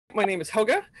My name is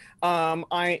Helga.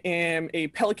 I am a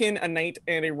Pelican, a Knight,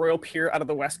 and a Royal Peer out of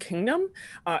the West Kingdom.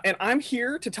 And I'm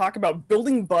here to talk about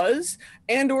building buzz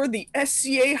and or the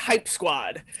SCA Hype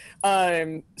Squad.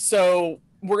 So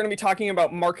we're going to be talking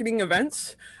about marketing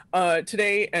events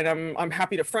today, and I'm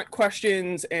happy to front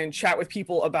questions and chat with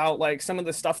people about like some of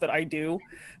the stuff that I do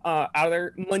out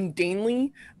there.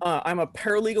 Mundanely, I'm a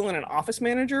paralegal and an office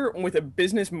manager with a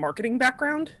business marketing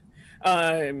background.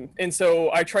 And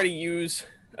so I try to use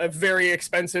a very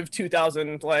expensive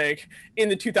 2000 like in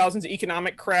the 2000s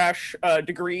economic crash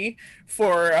degree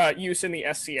for use in the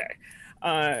SCA.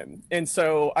 And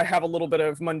so I have a little bit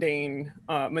of mundane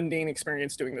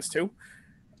experience doing this too.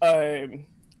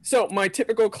 So my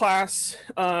typical class,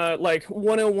 like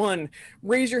 101,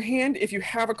 raise your hand if you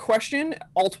have a question.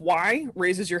 Alt Y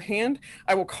raises your hand.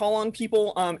 I will call on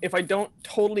people. If I don't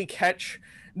totally catch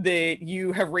that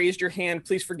you have raised your hand,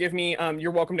 please forgive me.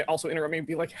 You're welcome to also interrupt me and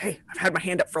be like, hey, I've had my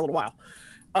hand up for a little while.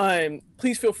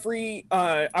 Please feel free.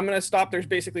 I'm going to stop. There's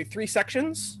basically 3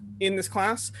 sections in this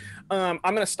class. I'm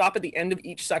going to stop at the end of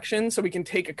each section so we can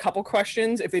take a couple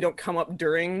questions if they don't come up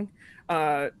during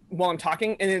while I'm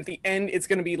talking. And at the end, it's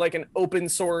going to be like an open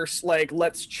source, like,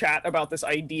 let's chat about this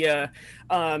idea.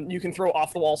 You can throw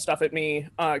off the wall stuff at me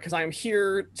because I'm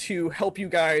here to help you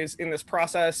guys in this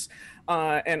process.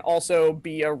 And also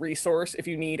be a resource if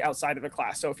you need outside of the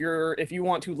class. So if you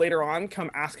want to later on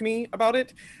come ask me about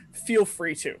it, feel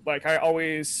free to. Like I'm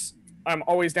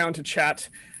always down to chat,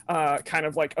 kind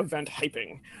of like event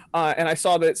hyping. And I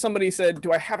saw that somebody said,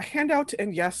 "Do I have a handout?"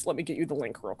 And yes, let me get you the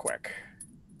link real quick.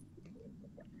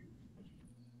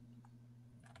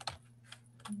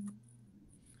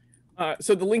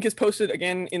 So the link is posted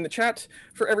again in the chat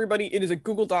for everybody. It is a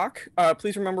Google Doc.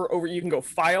 Please remember you can go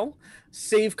File,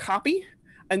 Save Copy,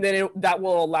 and then that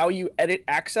will allow you edit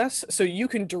access so you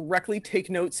can directly take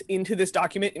notes into this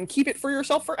document and keep it for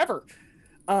yourself forever.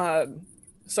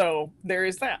 So there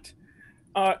is that.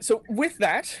 So with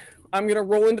that, I'm going to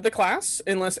roll into the class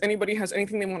unless anybody has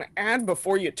anything they want to add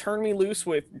before you turn me loose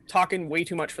with talking way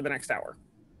too much for the next hour.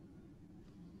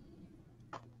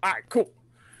 All right, cool.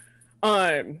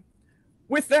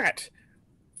 With that,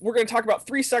 we're going to talk about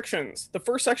 3 sections. The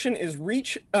first section is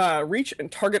reach and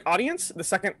target audience. The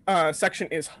second section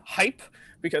is hype,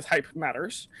 because hype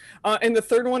matters. And the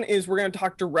third one is we're going to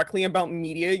talk directly about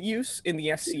media use in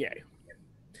the SCA.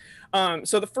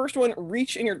 So the first one,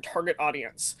 reach in your target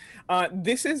audience.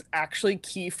 This is actually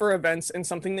key for events and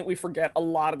something that we forget a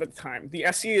lot of the time. The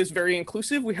SCA is very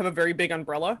inclusive. We have a very big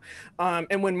umbrella.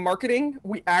 And when marketing,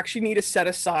 we actually need to set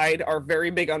aside our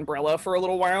very big umbrella for a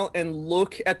little while and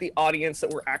look at the audience that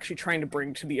we're actually trying to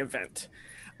bring to the event.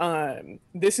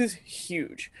 This is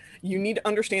huge. You need to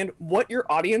understand what your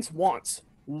audience wants.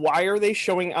 Why are they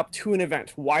showing up to an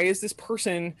event? Why is this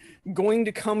person going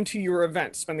to come to your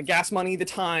event? Spend the gas money, the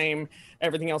time,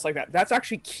 everything else like that. That's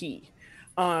actually key.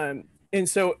 And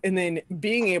then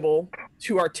being able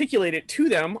to articulate it to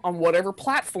them on whatever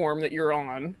platform that you're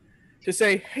on to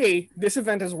say, hey, this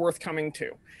event is worth coming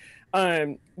to.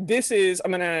 I'm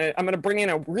gonna bring in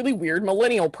a really weird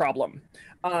millennial problem.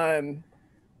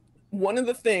 One of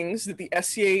the things that the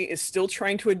SCA is still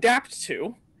trying to adapt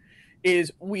to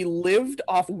is we lived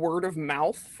off word of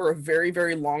mouth for a very,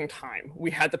 very long time.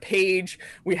 We had the page,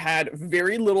 we had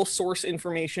very little source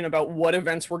information about what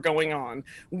events were going on.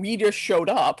 We just showed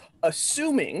up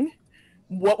assuming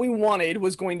what we wanted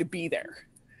was going to be there.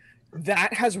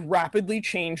 That has rapidly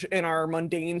changed in our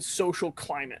mundane social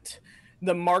climate.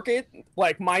 The market,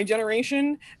 like my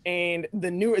generation and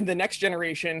the next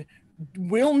generation,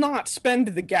 will not spend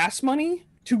the gas money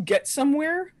to get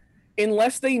somewhere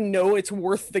unless they know it's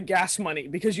worth the gas money,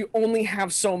 because you only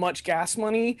have so much gas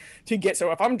money to get.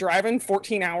 So if I'm driving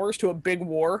 14 hours to a big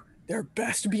war, there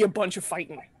best be a bunch of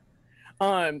fighting.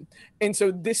 And so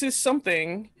this is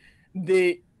something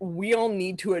that we all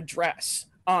need to address.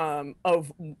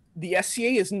 Of the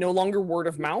SCA is no longer word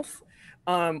of mouth.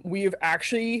 We have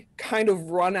actually kind of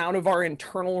run out of our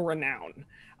internal renown.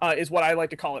 Is what I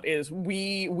like to call it, is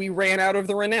we ran out of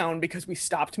the renown because we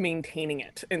stopped maintaining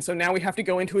it. And so now we have to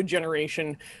go into a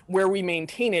generation where we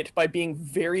maintain it by being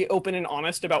very open and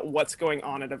honest about what's going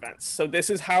on at events. So this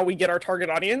is how we get our target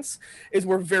audience, is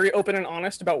we're very open and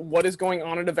honest about what is going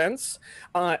on at events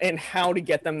and how to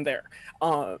get them there.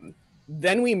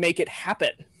 Then we make it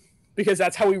happen, because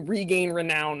that's how we regain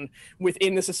renown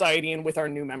within the society and with our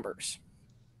new members.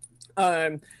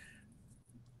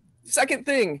 Second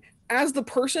thing, as the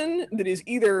person that is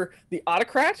either the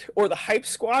autocrat or the hype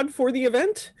squad for the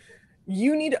event,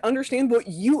 you need to understand what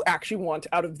you actually want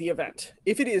out of the event.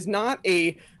 If it is not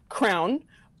a crown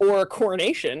or a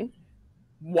coronation,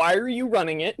 why are you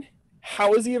running it?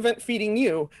 how is the event feeding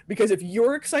you? Because if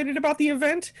you're excited about the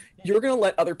event, you're going to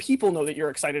let other people know that you're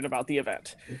excited about the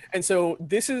event. And so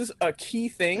this is a key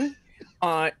thing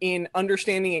in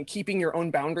understanding and keeping your own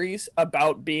boundaries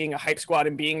about being a hype squad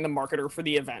and being the marketer for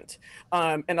the event.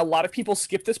 And a lot of people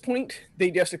skip this point. They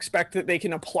just expect that they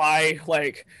can apply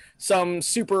like some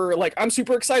super, like, I'm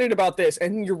super excited about this,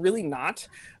 and you're really not.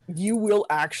 You will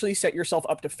actually set yourself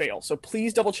up to fail. So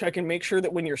please double check and make sure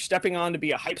that when you're stepping on to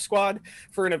be a hype squad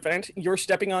for an event, you're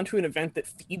stepping onto an event that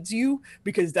feeds you,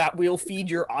 because that will feed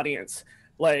your audience.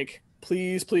 Like,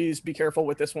 please be careful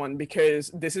with this one,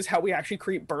 because this is how we actually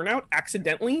create burnout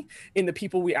accidentally in the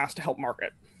people we ask to help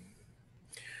market.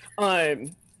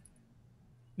 The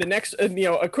next,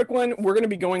 a quick one, we're going to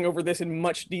be going over this in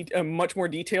much more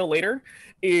detail later,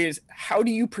 is how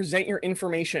do you present your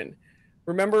information?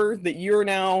 Remember that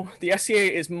the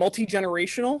SCA is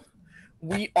multi-generational.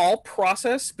 We all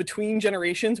process between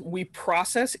generations. We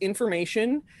process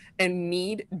information and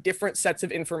need different sets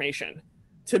of information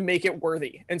to make it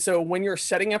worthy. And so when you're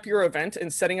setting up your event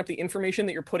and setting up the information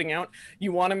that you're putting out,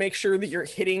 you want to make sure that you're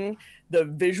hitting the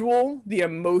visual, the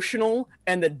emotional,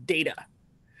 and the data,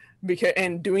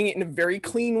 and doing it in a very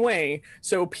clean way,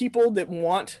 so people that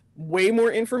want way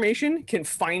more information can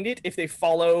find it if they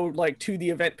follow like to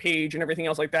the event page and everything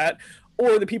else like that,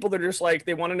 or the people that are just like,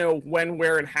 they want to know when,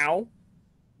 where, and how,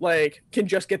 like, can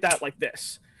just get that like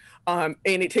this. And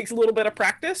it takes a little bit of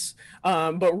practice,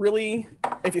 but really,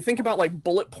 if you think about like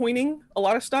bullet pointing a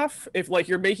lot of stuff, if like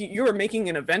you're making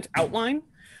an event outline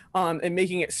and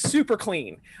making it super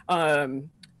clean, and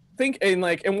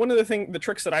one of the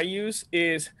tricks that I use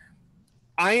is,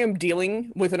 I am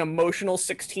dealing with an emotional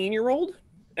 16-year-old,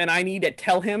 and I need to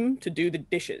tell him to do the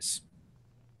dishes.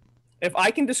 If I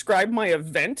can describe my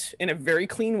event in a very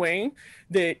clean way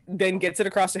that then gets it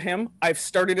across to him, I've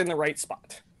started in the right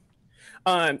spot.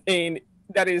 And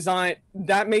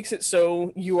that makes it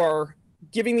so you are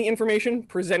giving the information,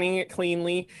 presenting it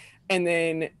cleanly, and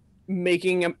then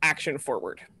making them action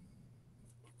forward.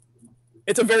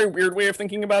 It's a very weird way of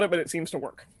thinking about it, but it seems to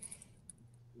work.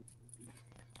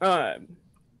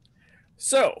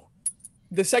 So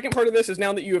the second part of this is,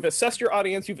 now that you have assessed your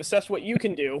audience, you've assessed what you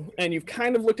can do, and you've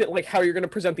kind of looked at like how you're going to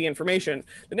present the information.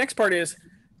 The next part is,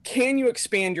 can you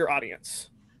expand your audience?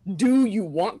 Do you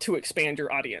want to expand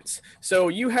your audience? So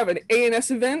you have an ANS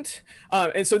event,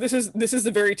 and so this is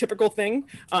the very typical thing,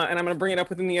 and I'm going to bring it up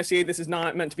within the SCA. This is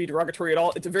not meant to be derogatory at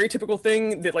all. It's a very typical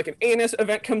thing that like an ANS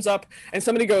event comes up, and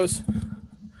somebody goes,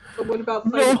 "But what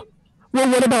about fighting?" Well,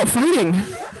 what about fighting?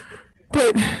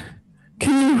 But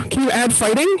can you add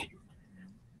fighting?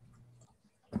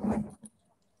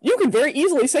 You can very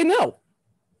easily say no.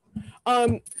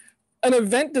 An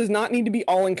event does not need to be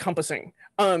all encompassing.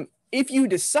 If you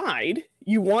decide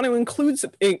you want to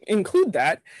include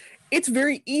that, it's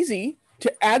very easy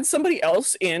to add somebody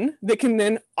else in that can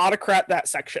then autocrat that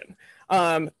section.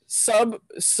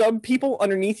 Sub people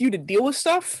underneath you to deal with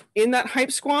stuff in that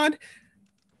hype squad.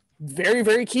 Very,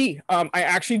 very key. I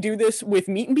actually do this with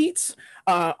Meet and Beats.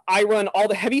 I run all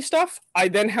the heavy stuff. I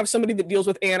then have somebody that deals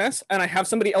with ANS, and I have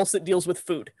somebody else that deals with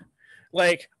food.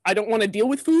 Like, I don't want to deal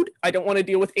with food. I don't want to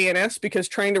deal with ANS, because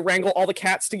trying to wrangle all the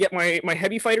cats to get my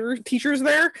heavy fighter teachers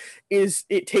there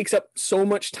it takes up so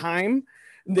much time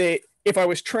that if I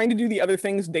was trying to do the other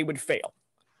things, they would fail.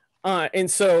 And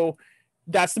so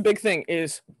that's the big thing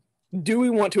is, do we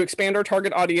want to expand our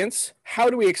target audience? How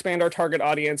do we expand our target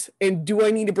audience? And do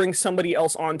I need to bring somebody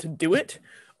else on to do it?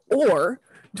 Or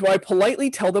do I politely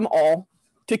tell them all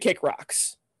to kick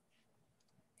rocks?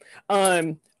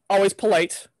 Always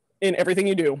polite in everything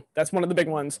you do. That's one of the big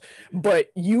ones. But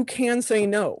you can say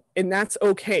no, and that's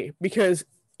okay, because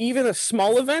even a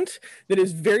small event that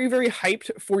is very, very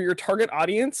hyped for your target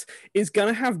audience is going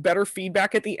to have better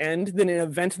feedback at the end than an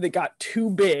event that got too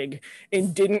big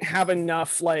and didn't have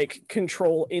enough like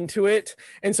control into it.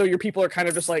 And so your people are kind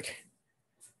of just like,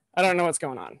 I don't know what's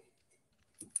going on.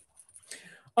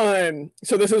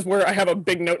 So this is where I have a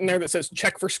big note in there that says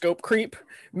check for scope creep.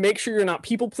 Make sure you're not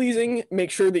people pleasing. Make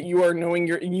sure that you are knowing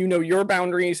your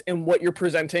boundaries and what you're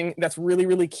presenting. That's really,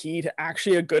 really key to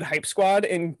actually a good hype squad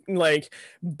and like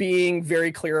being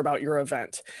very clear about your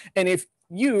event. And if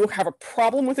you have a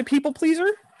problem with a people pleaser,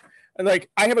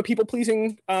 like I have a people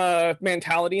pleasing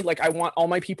mentality, like I want all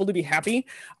my people to be happy.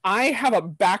 I have a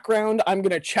background. I'm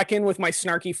going to check in with my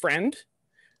snarky friend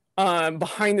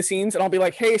behind the scenes, and I'll be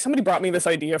like, hey, somebody brought me this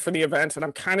idea for the event and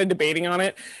I'm kind of debating on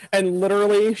it, and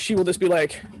literally she will just be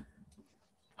like,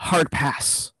 hard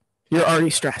pass, you're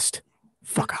already stressed,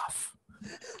 fuck off.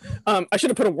 I should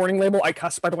have put a warning label. I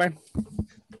cuss, by the way.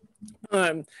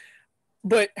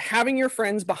 But having your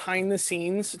friends behind the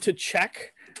scenes to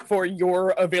check for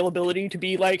your availability to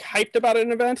be like hyped about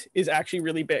an event is actually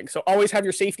really big. So always have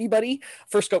your safety buddy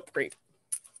for scope creep.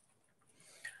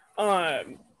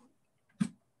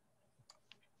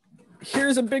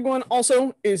 Here's a big one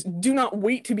also is do not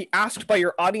wait to be asked by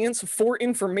your audience for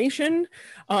information.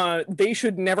 They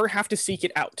should never have to seek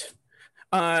it out.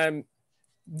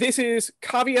 This is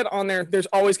caveat on there. There's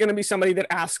always going to be somebody that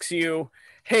asks you,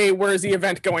 hey, where's the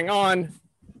event going on?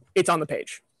 It's on the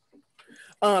page.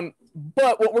 But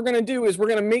what we're going to do is we're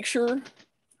going to make sure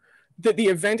that the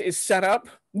event is set up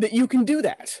that you can do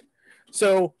that.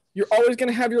 So you're always going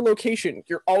to have your location.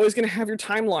 You're always going to have your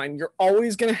timeline. You're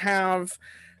always going to have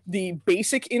the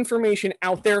basic information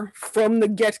out there from the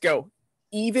get-go,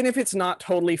 even if it's not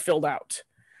totally filled out.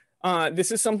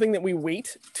 This is something that we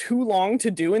wait too long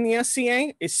to do in the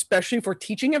SCA, especially for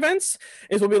teaching events,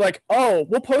 is we'll be like, oh,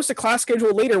 we'll post a class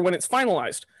schedule later when it's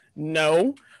finalized.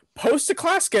 No, post a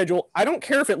class schedule. I don't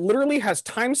care if it literally has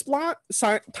time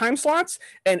slots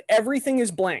and everything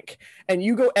is blank. And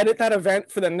you go edit that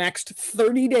event for the next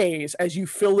 30 days as you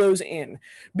fill those in,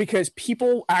 because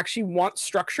people actually want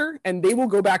structure and they will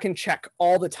go back and check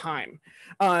all the time.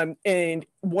 And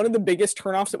one of the biggest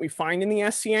turnoffs that we find in the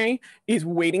SCA is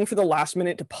waiting for the last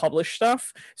minute to publish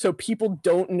stuff. So people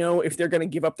don't know if they're going to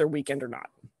give up their weekend or not.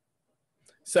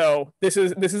 So this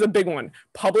is a big one.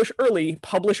 Publish early,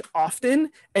 publish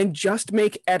often, and just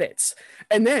make edits.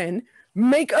 And then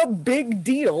make a big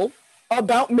deal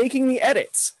about making the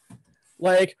edits.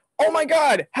 Like, oh my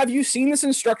God, have you seen this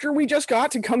instructor we just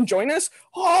got to come join us?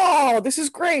 Oh, this is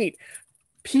great.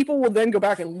 People will then go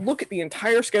back and look at the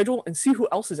entire schedule and see who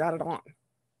else is added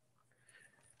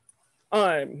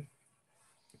on.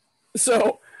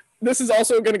 So this is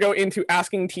also going to go into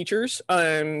asking teachers.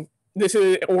 This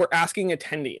is, or asking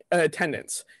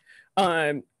attendance.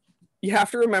 You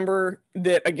have to remember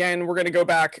that, again, we're going to go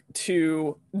back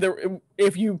to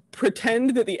if you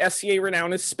pretend that the SCA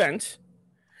renown is spent,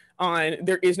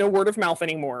 there is no word of mouth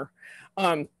anymore.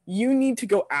 You need to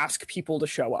go ask people to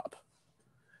show up.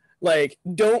 Like,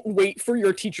 don't wait for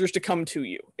your teachers to come to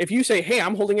you. If you say, hey,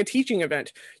 I'm holding a teaching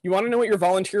event, you want to know what your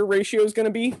volunteer ratio is going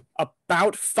to be?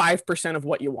 About 5% of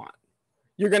what you want.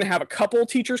 You're going to have a couple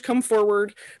teachers come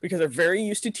forward because they're very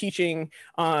used to teaching,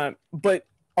 but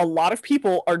a lot of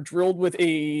people are drilled with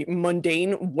a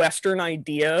mundane Western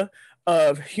idea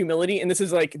of humility. And this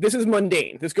is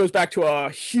mundane. This goes back to a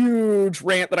huge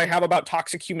rant that I have about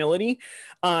toxic humility.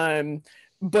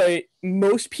 But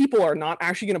most people are not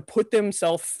actually going to put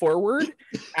themselves forward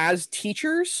as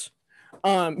teachers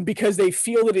because they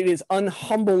feel that it is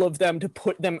unhumble of them to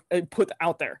put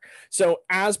out there. So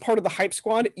as part of the hype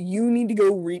squad, you need to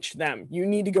go reach them. You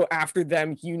need to go after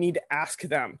them. You need to ask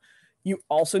them. You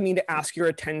also need to ask your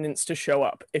attendants to show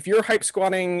up. If you're hype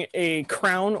squatting a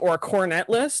crown or a coronet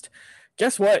list,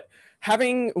 guess what?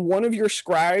 Having one of your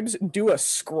scribes do a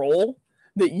scroll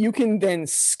that you can then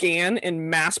scan and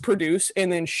mass produce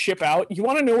and then ship out. You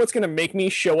want to know what's going to make me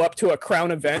show up to a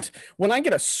crown event? When I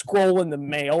get a scroll in the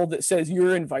mail that says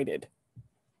you're invited.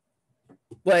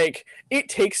 Like, it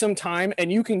takes some time and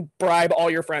you can bribe all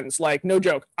your friends. Like, no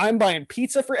joke, I'm buying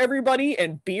pizza for everybody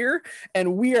and beer,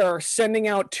 and we are sending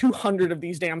out 200 of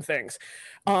these damn things.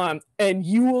 And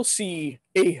you will see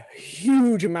a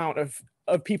huge amount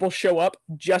of people show up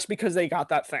just because they got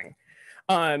that thing.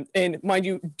 And mind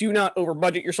you, do not over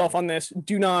budget yourself on this.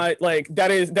 Do not, like, that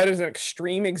is an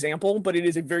extreme example, but it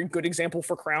is a very good example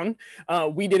for Crown.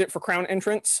 We did it for Crown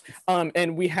entrance,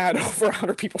 and we had over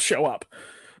 100 people show up.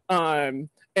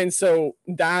 And so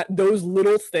those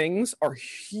little things are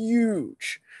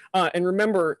huge. And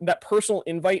remember that personal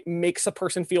invite makes a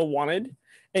person feel wanted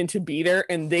and to be there,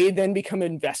 and they then become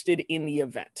invested in the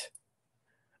event.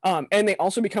 And they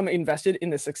also become invested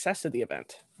in the success of the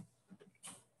event.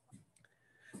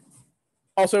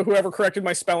 Also, whoever corrected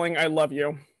my spelling, I love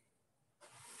you.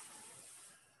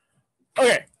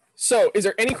 Okay, so is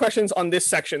there any questions on this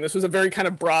section? This was a very kind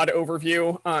of broad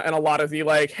overview and a lot of the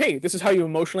like, hey, this is how you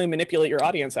emotionally manipulate your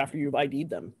audience after you've ID'd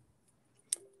them.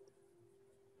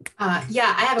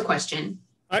 Yeah, I have a question.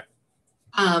 All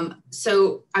right.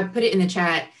 So I put it in the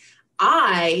chat.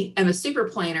 I am a super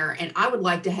planner and I would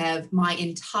like to have my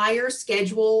entire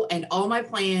schedule and all my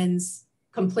plans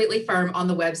completely firm on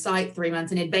the website 3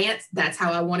 months in advance. That's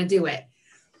how I want to do it.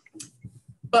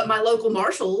 But my local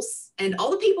marshals and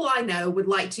all the people I know would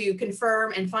like to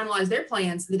confirm and finalize their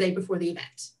plans the day before the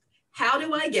event. How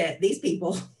do I get these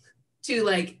people to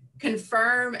like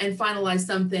confirm and finalize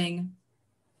something,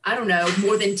 I don't know,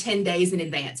 more than 10 days in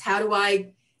advance? How do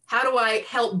I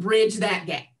help bridge that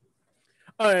gap?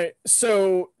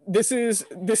 So this is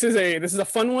a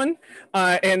fun one,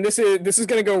 and this is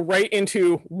going to go right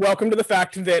into welcome to the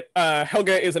fact that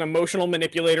Helga is an emotional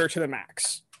manipulator to the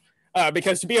max,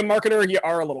 because to be a marketer you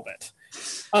are a little bit.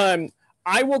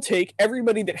 I will take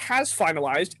everybody that has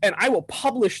finalized and I will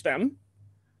publish them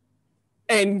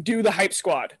and do the hype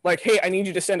squad. Like, hey, I need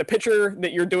you to send a picture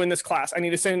that you're doing this class. I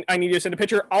need you to send a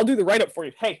picture. I'll do the write-up for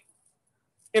you. Hey,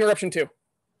 interruption 2.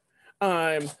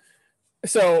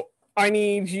 So I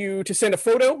need you to send a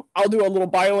photo. I'll do a little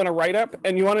bio and a write-up.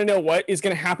 And you want to know what is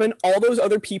going to happen? All those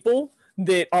other people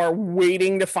that are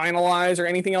waiting to finalize or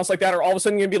anything else like that are all of a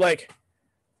sudden going to be like,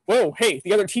 whoa, hey,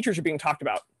 the other teachers are being talked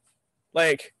about.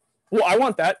 Like, well, I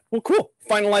want that. Well, cool.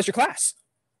 Finalize your class.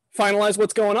 Finalize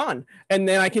what's going on. And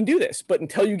then I can do this. But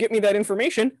until you get me that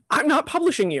information, I'm not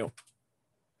publishing you.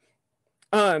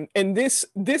 And this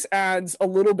adds a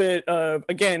little bit of,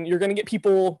 again, you're going to get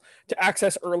people to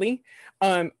access early.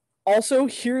 Also,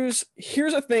 here's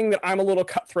a thing that I'm a little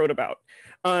cutthroat about,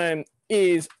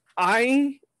 is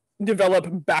I develop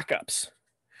backups.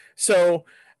 So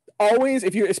always,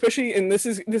 if you, especially, and this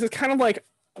is kind of like,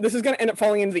 this is going to end up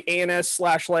falling into the ANS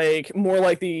 / like more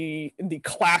like the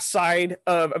class side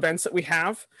of events that we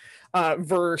have,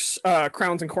 versus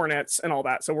crowns and cornets and all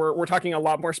that. So we're talking a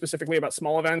lot more specifically about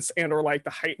small events and or like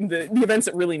the hype, the events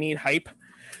that really need hype.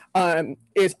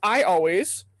 Is I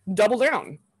always double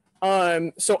down.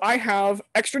 So I have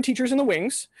extra teachers in the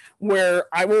wings where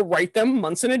I will write them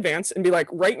months in advance and be like,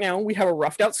 right now we have a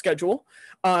roughed out schedule.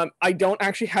 I don't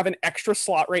actually have an extra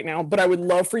slot right now, but I would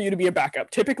love for you to be a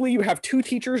backup. Typically you have 2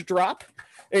 teachers drop.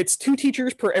 It's 2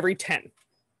 teachers per every 10,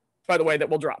 by the way, that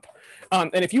will drop.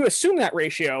 And if you assume that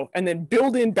ratio and then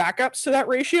build in backups to that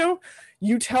ratio,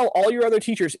 you tell all your other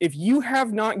teachers, if you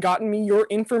have not gotten me your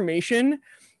information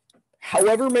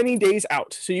however many days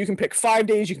out, so you can pick 5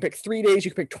 days, you can pick 3 days,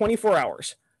 you can pick 24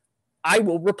 hours, I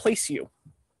will replace you.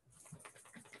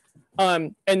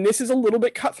 And this is a little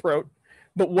bit cutthroat,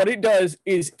 but what it does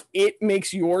is it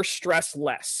makes your stress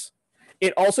less.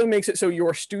 It also makes it so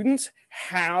your students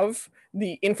have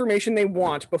the information they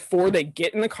want before they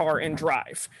get in the car and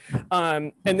drive.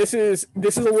 And this is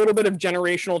a little bit of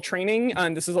generational training,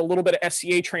 and this is a little bit of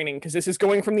SCA training, because this is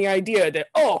going from the idea that,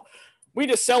 oh, we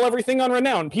just sell everything on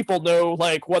Renown. People know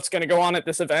like what's going to go on at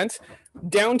this event,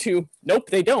 down to, nope,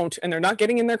 they don't. And they're not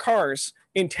getting in their cars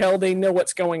until they know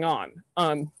what's going on.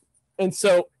 And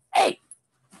so, hey,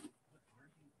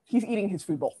 he's eating his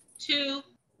food bowl. 2.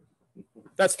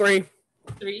 That's 3.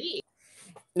 3.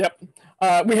 Yep.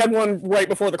 We had one right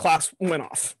before the class went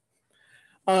off.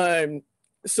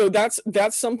 So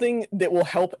that's something that will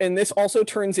help. And this also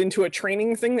turns into a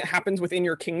training thing that happens within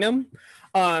your kingdom.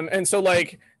 And so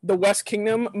like the West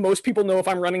Kingdom, most people know if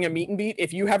I'm running a meet and beat,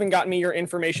 if you haven't gotten me your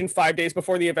information 5 days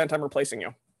before the event, I'm replacing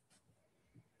you.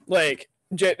 Like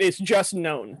it's just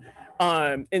known.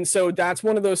 And so that's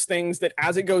one of those things that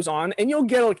as it goes on, and you'll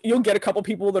get a couple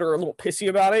people that are a little pissy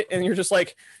about it. And you're just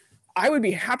like, I would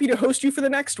be happy to host you for the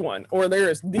next one, or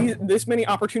there's this many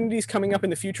opportunities coming up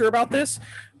in the future about this,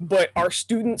 but our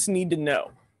students need to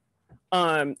know.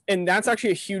 And that's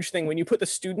actually a huge thing. When you put the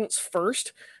students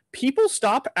first, people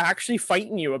stop actually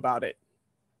fighting you about it.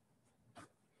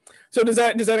 So does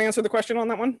that answer the question on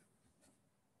that one?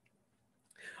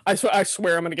 I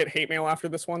swear I'm going to get hate mail after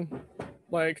this one.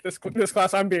 Like this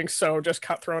class, I'm being so just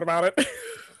cutthroat about it.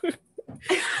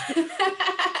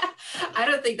 I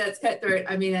don't think that's cutthroat.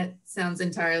 I mean, that sounds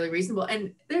entirely reasonable.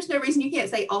 And there's no reason you can't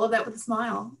say all of that with a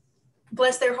smile.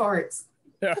 Bless their hearts.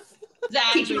 Yeah.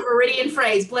 Exactly. Teach a Meridian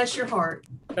phrase, bless your heart.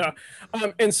 Yeah.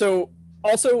 And so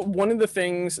also one of the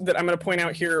things that I'm going to point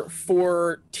out here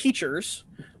for teachers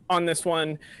on this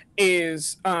one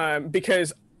is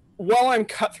because while I'm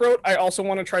cutthroat, I also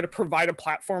want to try to provide a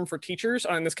platform for teachers.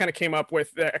 And this kind of came up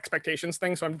with the expectations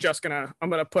thing. So I'm going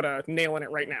to put a nail in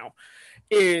it right now.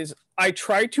 Is I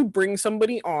try to bring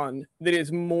somebody on that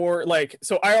is more like,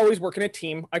 so I always work in a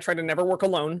team. I try to never work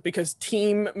alone because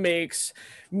team makes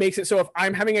it so if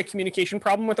I'm having a communication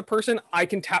problem with a person, I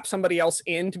can tap somebody else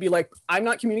in to be like, I'm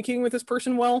not communicating with this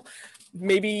person well.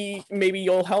 Maybe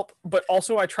you'll help. But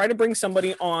also I try to bring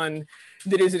somebody on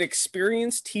that is an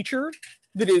experienced teacher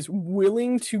that is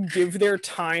willing to give their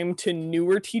time to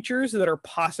newer teachers that are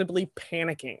possibly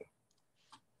panicking.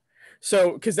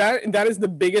 So, because that is the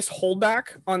biggest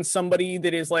holdback on somebody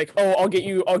that is like, oh, I'll get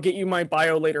you my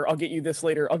bio later. I'll get you this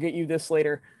later. I'll get you this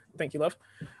later. Thank you, love.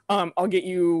 I'll get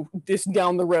you this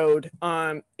down the road.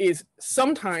 Is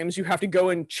sometimes you have to go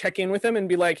and check in with them and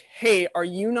be like, hey, are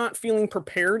you not feeling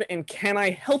prepared? And can I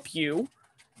help you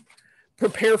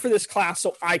prepare for this class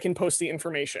so I can post the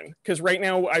information. Because right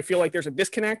now I feel like there's a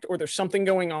disconnect or there's something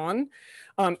going on.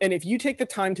 And if you take the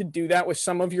time to do that with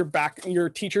some of your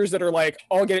teachers that are like,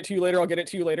 I'll get it to you later, I'll get it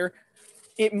to you later,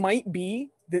 it might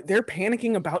be that they're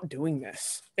panicking about doing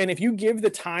this. And if you give the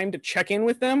time to check in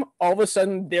with them, all of a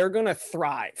sudden they're going to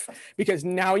thrive because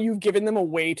now you've given them a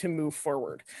way to move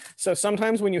forward. So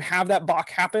sometimes when you have that balk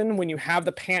happen, when you have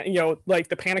the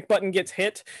panic button gets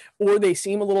hit, or they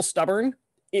seem a little stubborn,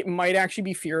 it might actually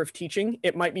be fear of teaching.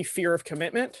 It might be fear of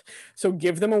commitment. So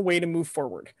give them a way to move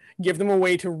forward. Give them a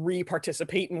way to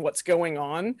re-participate in what's going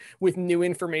on with new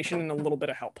information and a little bit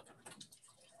of help.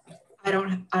 I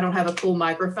don't have a cool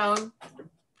microphone.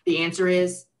 The answer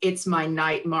is, it's my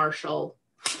night marshal.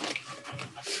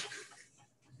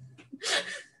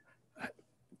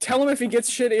 Tell him if he gets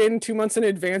shit in 2 months in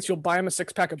advance, you'll buy him a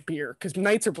 6-pack of beer because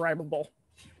nights are bribable.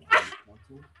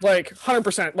 Like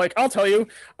 100%. Like I'll tell you,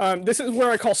 this is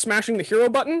where I call smashing the hero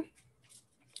button.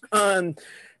 The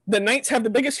Knights have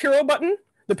the biggest hero button.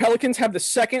 The Pelicans have the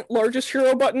second largest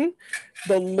hero button.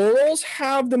 The Laurels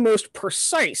have the most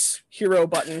precise hero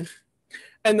button.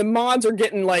 And the mods are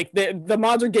getting like the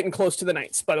mods are getting close to the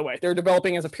Knights, by the way. They're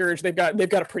developing as a peerage. They've got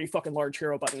a pretty fucking large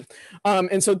hero button.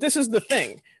 And so this is the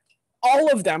thing.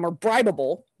 All of them are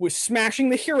bribable with smashing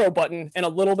the hero button and a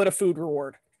little bit of food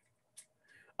reward.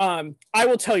 I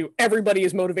will tell you, everybody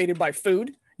is motivated by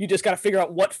food. You just got to figure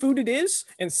out what food it is.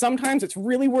 And sometimes it's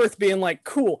really worth being like,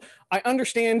 cool, I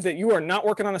understand that you are not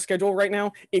working on a schedule right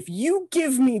now. If you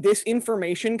give me this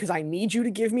information, because I need you to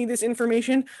give me this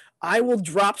information, I will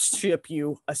drop ship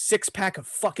you a 6-pack of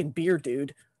fucking beer,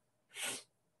 dude.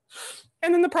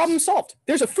 And then the problem's solved.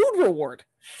 There's a food reward.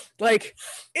 Like,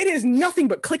 it is nothing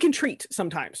but click and treat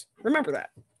sometimes. Remember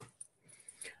that.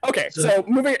 Okay, so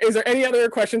moving, is there any other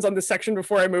questions on this section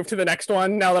before I move to the next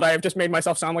one, now that I have just made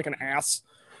myself sound like an ass?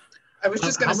 I was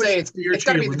just going to say, it's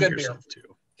got to be the good beer.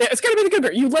 Yeah, it's got to be the good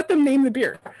beer. You let them name the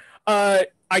beer. I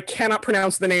cannot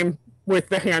pronounce the name with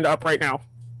the hand up right now.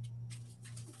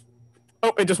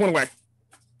 Oh, it just went away.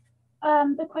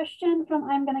 The question from,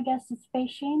 I'm going to guess, is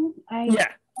Fei-Shing.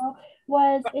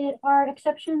 Are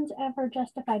exceptions ever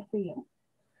justified for you?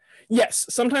 Yes,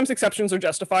 sometimes exceptions are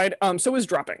justified. So is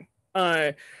dropping.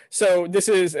 So this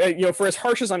is, for as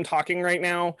harsh as I'm talking right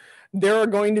now, there are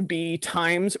going to be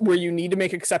times where you need to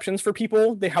make exceptions for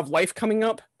people. They have life coming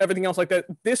up, everything else like that.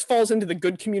 This falls into the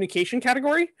good communication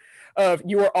category of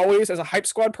you are always, as a Hype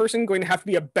Squad person, going to have to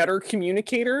be a better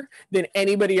communicator than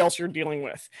anybody else you're dealing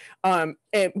with.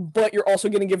 But you're also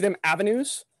going to give them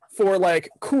avenues for like,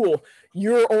 cool,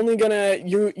 you're only gonna,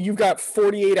 you've got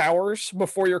 48 hours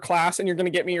before your class and you're gonna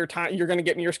get me your time, you're gonna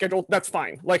get me your schedule. That's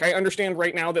fine. Like, I understand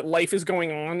right now that life is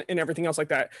going on and everything else like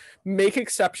that. Make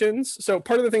exceptions. So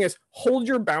part of the thing is hold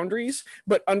your boundaries,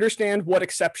 but understand what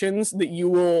exceptions that you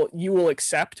will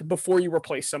accept before you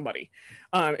replace somebody.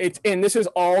 And this is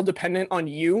all dependent on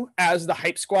you as the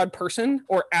Hype Squad person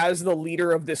or as the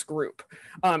leader of this group.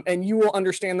 And you will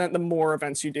understand that the more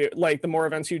events you do,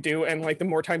 and like the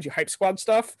more times you Hype Squad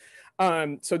stuff.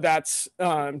 So that's,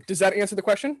 does that answer the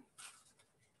question?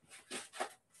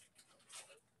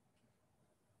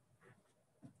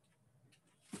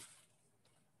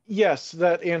 Yes,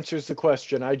 that answers the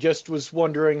question. I just was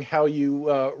wondering how you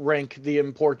rank the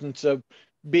importance of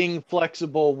being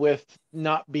flexible with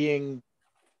not being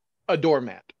a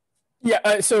doormat.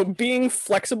 Yeah, so being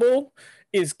flexible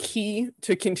is key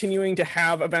to continuing to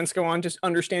have events go on. Just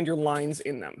understand your lines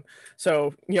in them.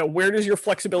 So, where does your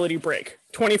flexibility break?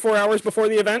 24 hours before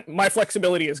the event, my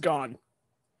flexibility is gone.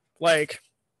 Like,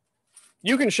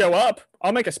 you can show up.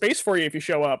 I'll make a space for you if you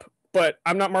show up, but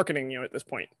I'm not marketing you at this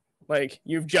point. Like,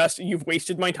 you've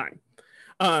wasted my time.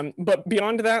 But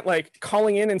beyond that, like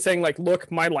calling in and saying like,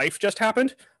 look, my life just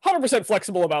happened, 100%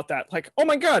 flexible about that. Like, oh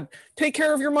my God, take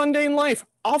care of your mundane life.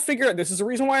 I'll figure it. This is the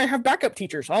reason why I have backup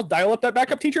teachers. I'll dial up that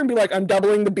backup teacher and be like, I'm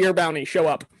doubling the beer bounty, show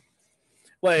up.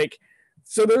 Like,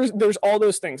 so there's all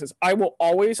those things. Is I will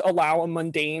always allow a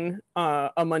mundane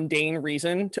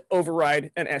reason to override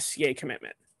an SCA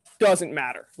commitment. Doesn't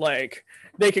matter. Like,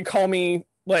 they could call me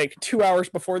like 2 hours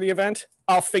before the event.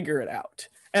 I'll figure it out.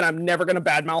 And I'm never going to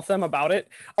badmouth them about it.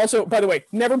 Also, by the way,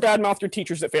 never badmouth your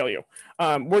teachers that fail you.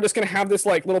 We're just going to have this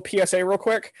like little PSA real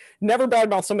quick. Never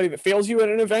badmouth somebody that fails you at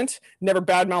an event. Never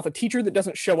badmouth a teacher that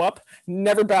doesn't show up.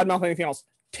 Never badmouth anything else.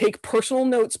 Take personal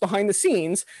notes behind the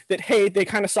scenes that, hey, they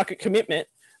kind of suck at commitment.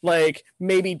 Like,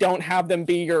 maybe don't have them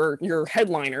be your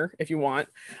headliner if you want.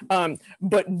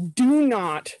 But do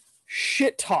not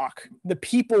shit talk the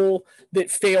people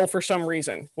that fail for some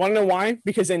reason. Want to know why?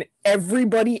 Because then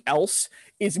everybody else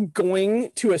is going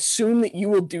to assume that you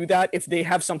will do that if they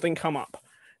have something come up.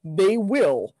 They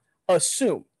will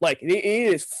assume, like it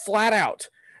is flat out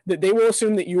that they will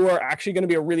assume that you are actually going to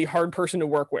be a really hard person to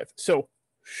work with. So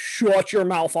shut your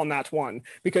mouth on that one,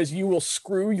 because you will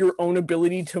screw your own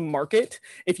ability to market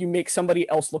if you make somebody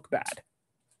else look bad.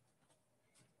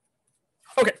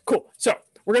 Okay, cool. So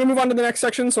we're going to move on to the next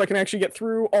section so I can actually get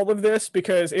through all of this,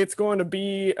 because it's going to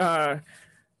be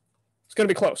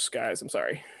close, guys. I'm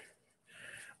sorry.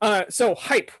 So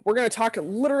hype, we're going to talk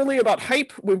literally about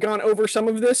hype. We've gone over some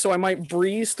of this, so I might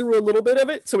breeze through a little bit of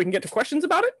it so we can get to questions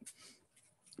about it.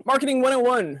 Marketing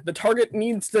 101, the target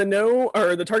needs to know,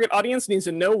 or the target audience needs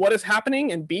to know what is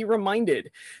happening and be reminded.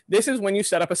 This is when you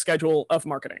set up a schedule of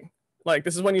marketing. Like,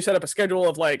 this is when you set up a schedule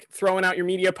of like throwing out your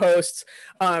media posts.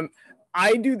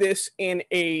 I do this in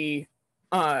a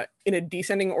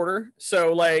descending order.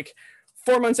 So like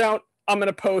 4 months out, I'm going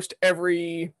to post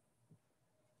every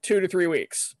 2 to 3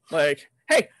 weeks. Like,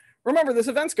 hey, remember this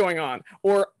event's going on,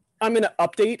 or I'm going to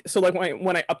update. So like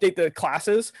when I update the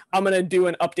classes, I'm going to do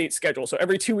an update schedule. So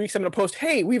every 2 weeks, I'm going to post,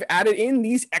 hey, we've added in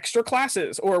these extra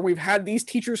classes, or we've had these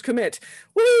teachers commit.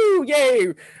 Woo,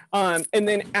 yay. And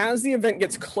then as the event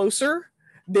gets closer,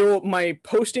 my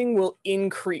posting will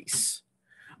increase.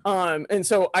 And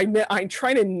so I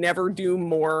try to never do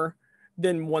more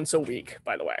than once a week,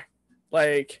 by the way.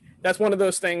 Like, that's one of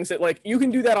those things that, like, you can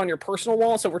do that on your personal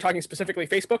wall. So we're talking specifically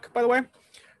Facebook, by the way.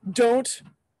 Don't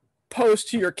post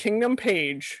to your Kingdom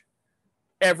page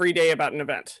every day about an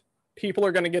event. People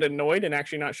are going to get annoyed and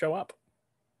actually not show up.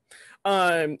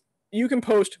 You can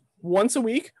post once a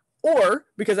week, or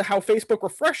because of how Facebook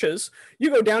refreshes, you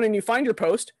go down and you find your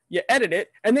post, you edit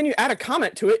it, and then you add a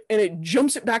comment to it, and it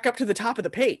jumps it back up to the top of the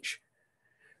page.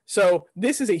 So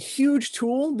this is a huge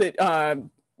tool that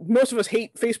most of us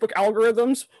hate Facebook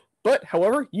algorithms, but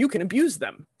however, you can abuse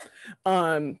them.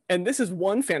 And this is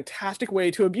one fantastic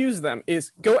way to abuse them,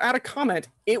 is go add a comment.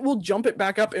 It will jump it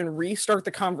back up and restart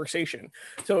the conversation.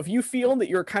 So if you feel that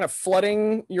you're kind of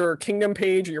flooding your Kingdom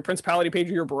page or your Principality page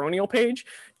or your Baronial page,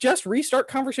 just restart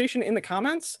conversation in the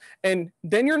comments, and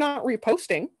then you're not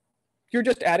reposting, you're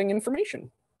just adding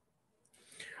information.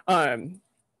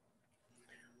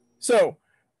 So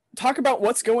talk about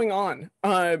what's going on.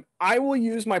 I will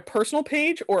use my personal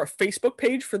page or a Facebook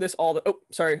page for this all the, oh,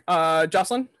 sorry.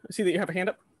 Jocelyn, I see that you have a hand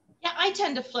up. Yeah, I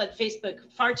tend to flood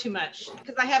Facebook far too much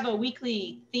because I have a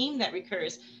weekly theme that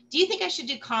recurs. Do you think I should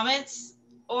do comments,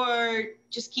 or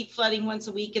just keep flooding once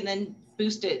a week and then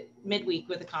boost it midweek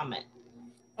with a comment?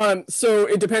 So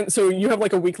it depends. So you have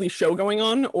like a weekly show going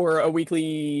on, or a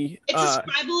weekly... It's a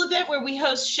Scribble event where we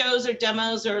host shows or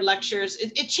demos or lectures.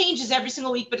 It changes every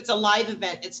single week, but it's a live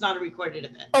event. It's not a recorded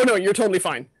event. Oh, no, you're totally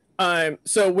fine.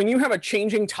 So when you have a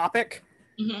changing topic,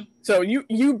 so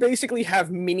you basically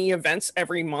have mini events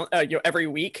every month, every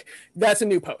week. That's a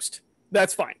new post.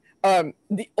 That's fine.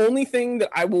 The only thing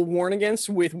that I will warn against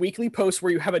with weekly posts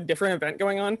where you have a different event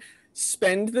going on,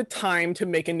 spend the time to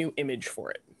make a new image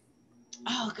for it.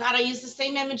 Oh God, I use the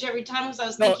same image every time because I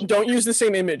was thinking. No, don't use the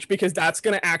same image, because that's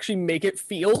going to actually make it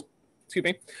feel,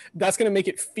 that's going to make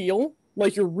it feel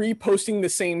like you're reposting the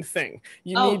same thing.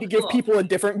 You need to give people a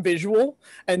different visual,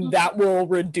 and that will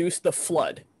reduce the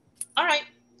flood. All right,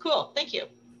 cool. Thank you.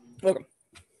 Welcome.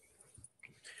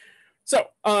 So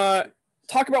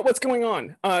talk about what's going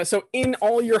on. So in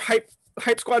all your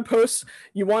Hype Squad posts,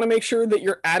 you want to make sure that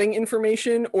you're adding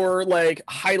information or like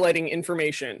highlighting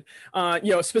information,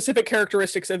 specific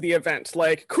characteristics of the event.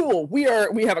 Like, cool, we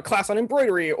have a class on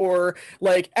embroidery, or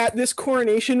like at this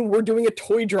coronation, we're doing a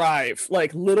toy drive,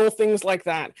 like little things like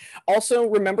that. Also,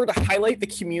 remember to highlight the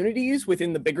communities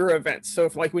within the bigger events. So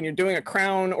if like when you're doing a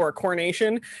crown or a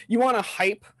coronation, you want to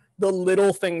hype the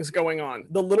little things going on.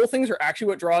 The little things are actually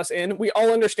what draw us in. We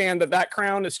all understand that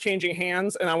crown is changing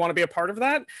hands and I want to be a part of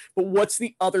that, but what's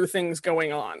the other things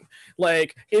going on?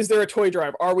 Like, is there a toy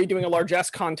drive? Are we doing a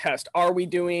largesse contest? Are we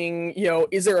doing,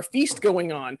 is there a feast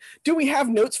going on? Do we have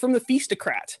notes from the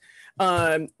Feastocrat?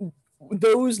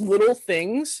 Those little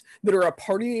things that are a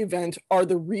part of the event are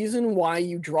the reason why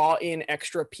you draw in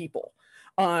extra people.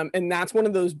 And that's one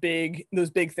of those big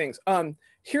things.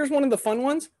 Here's one of the fun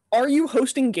ones. Are you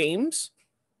hosting games?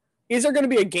 Is there going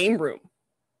to be a game room?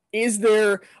 Is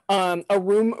there a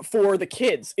room for the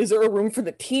kids? Is there a room for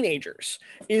the teenagers?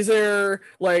 Is there,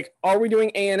 like, are we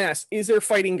doing ANS? Is there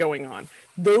fighting going on?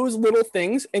 Those little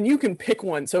things, and you can pick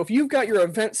one. So if you've got your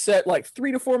event set like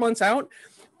 3 to 4 months out,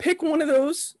 pick one of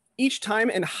those each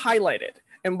time and highlight it.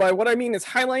 And by what I mean is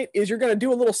highlight is you're going to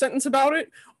do a little sentence about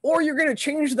it, or you're going to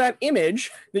change that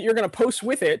image that you're going to post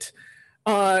with it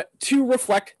to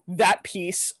reflect that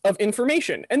piece of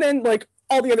information. And then like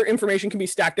all the other information can be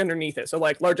stacked underneath it. So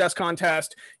like largesse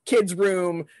contest, kids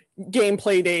room,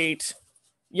 gameplay date.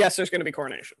 Yes, there's going to be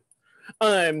coronation.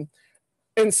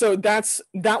 And so that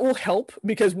will help,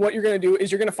 because what you're going to do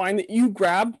is you're going to find that you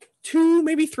grab 2,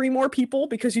 maybe 3 more people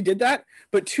because you did that,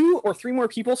 but 2 or 3 more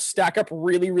people stack up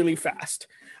really, really fast.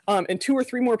 And 2 or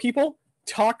 3 more people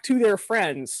talk to their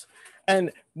friends,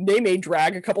 and they may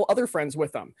drag a couple other friends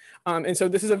with them. And so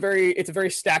this is it's a very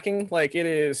stacking, like it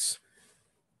is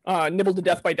nibbled to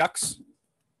death by ducks.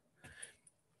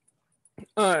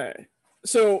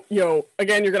 So,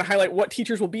 again, you're going to highlight what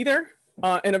teachers will be there.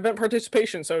 And event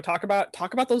participation. So talk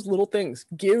about those little things.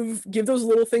 Give those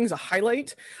little things a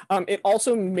highlight. It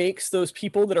also makes those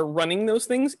people that are running those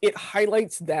things, it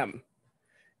highlights them.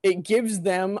 It gives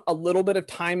them a little bit of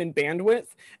time and bandwidth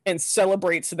and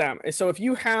celebrates them. And so if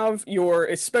you have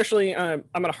especially, I'm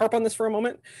going to harp on this for a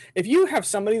moment. If you have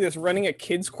somebody that's running a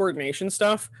kids coordination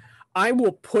stuff, I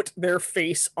will put their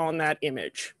face on that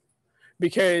image,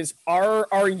 because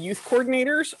our youth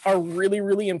coordinators are really,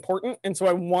 really important. And so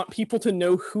I want people to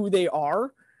know who they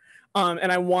are.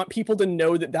 And I want people to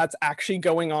know that that's actually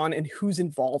going on and who's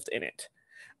involved in it.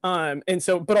 And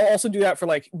so, but I'll also do that for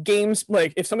like games.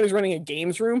 Like if somebody's running a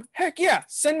games room, heck yeah,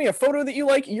 send me a photo that you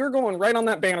like. You're going right on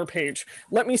that banner page.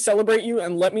 Let me celebrate you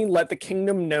and let the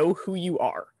kingdom know who you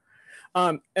are.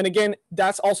 And again,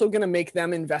 that's also going to make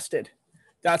them invested.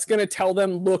 That's going to tell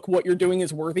them, look, what you're doing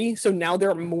is worthy. So now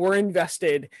they're more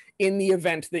invested in the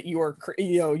event that you are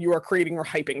creating or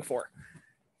hyping for.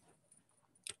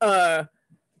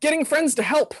 Getting friends to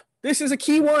help. This is a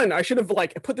key one. I should have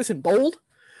put this in bold.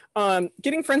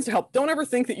 Getting friends to help. Don't ever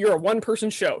think that you're a one-person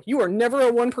show. You are never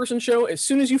a one-person show. As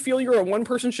soon as you feel you're a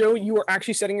one-person show, you are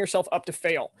actually setting yourself up to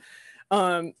fail.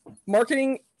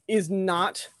 Marketing is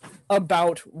not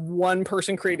about one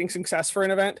person creating success for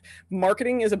an event.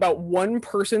 Marketing is about one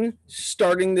person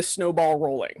starting the snowball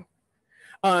rolling.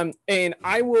 And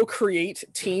I will create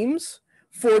teams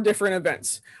for different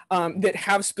events that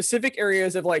have specific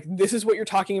areas of like, this is what you're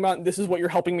talking about, and this is what you're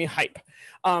helping me hype.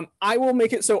 I will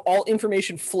make it so all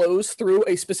information flows through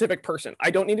a specific person.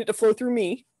 I don't need it to flow through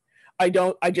me. I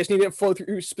just need it to flow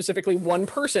through specifically one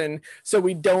person, so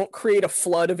we don't create a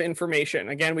flood of information.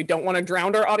 Again, we don't want to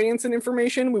drown our audience in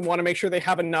information. We want to make sure they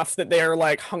have enough that they're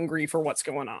like hungry for what's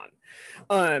going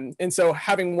on. And so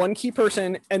having one key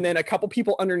person and then a couple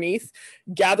people underneath,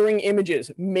 gathering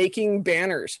images, making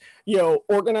banners,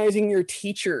 organizing your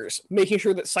teachers, making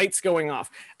sure that site's going off.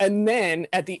 And then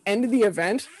at the end of the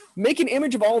event, make an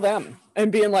image of all of them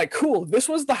and being like, cool, this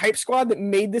was the hype squad that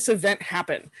made this event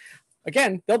happen.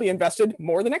 Again, they'll be invested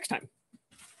more the next time.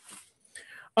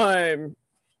 Oh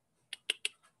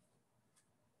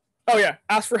yeah,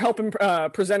 ask for help in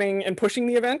presenting and pushing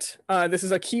the event. This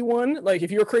is a key one. Like if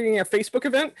you're creating a Facebook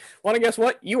event, want to guess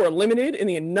what? You are limited in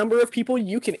the number of people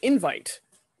you can invite.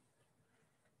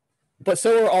 But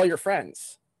so are all your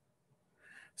friends.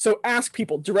 So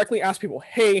directly ask people,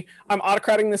 hey, I'm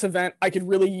autocrating this event. I could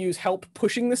really use help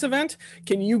pushing this event.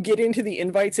 Can you get into the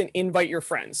invites and invite your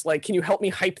friends? Like, can you help me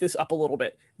hype this up a little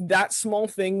bit? That small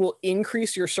thing will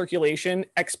increase your circulation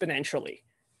exponentially.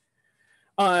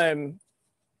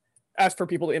 Ask for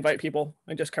people to invite people.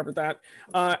 I just covered that.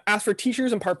 Ask for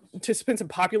teachers and participants and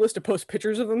populace to post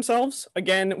pictures of themselves.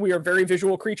 Again, we are very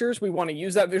visual creatures. We want to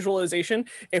use that visualization.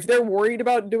 If they're worried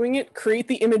about doing it, create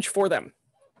the image for them.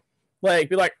 Like,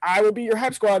 be like, I will be your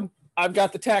hype squad. I've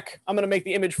got the tech. I'm going to make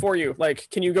the image for you. Like,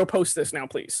 can you go post this now,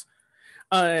 please?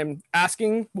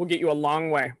 Asking will get you a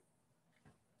long way.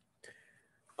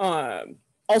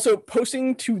 Also,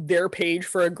 posting to their page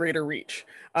for a greater reach.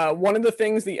 One of the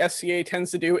things the SCA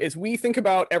tends to do is we think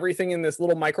about everything in this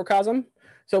little microcosm.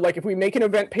 So, like, if we make an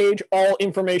event page, all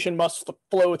information must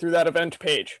flow through that event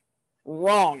page.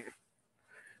 Wrong.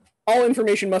 All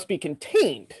information must be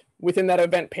contained within that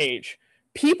event page.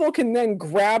 People can then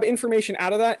grab information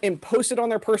out of that and post it on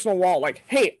their personal wall. Like,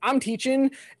 hey, I'm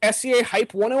teaching SCA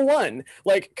Hype 101.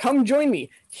 Like, come join me.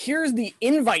 Here's the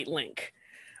invite link.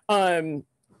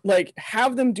 Like,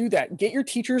 have them do that. Get your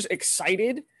teachers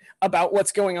excited about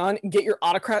what's going on. Get your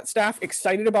autocrat staff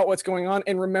excited about what's going on.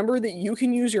 And remember that you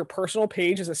can use your personal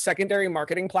page as a secondary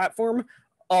marketing platform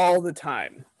all the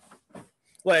time.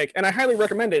 Like, and I highly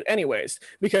recommend it anyways,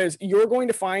 because you're going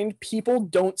to find people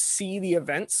don't see the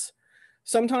events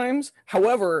sometimes.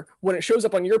 However, when it shows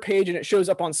up on your page and it shows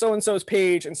up on so-and-so's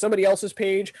page and somebody else's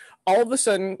page, all of a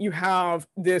sudden you have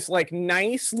this like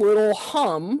nice little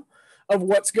hum of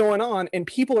what's going on, and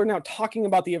people are now talking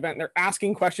about the event. They're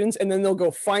asking questions, and then they'll go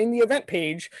find the event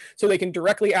page so they can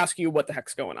directly ask you what the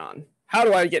heck's going on. How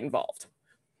do I get involved?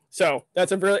 So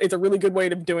it's a really good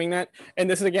way of doing that. And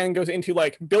this again goes into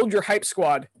like build your hype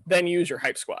squad, then use your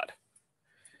hype squad.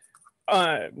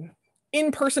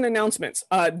 In-person announcements.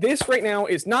 This right now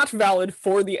is not valid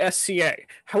for the SCA.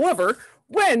 However,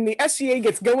 when the SCA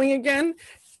gets going again,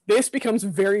 this becomes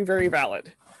very, very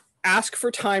valid. Ask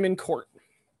for time in court.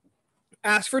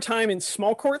 Ask for time in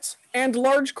small courts and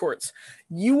large courts.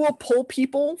 You will pull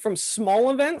people from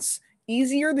small events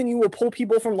easier than you will pull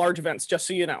people from large events, just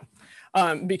so you know.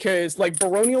 Because like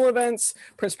baronial events,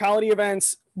 principality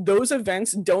events, those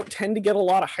events don't tend to get a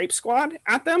lot of hype squad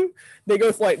at them. They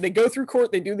go through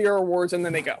court, they do their awards, and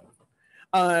then they go.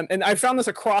 And I found this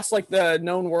across like the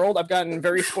known world. I've gotten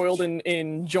very spoiled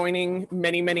in joining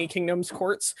many kingdoms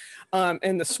courts.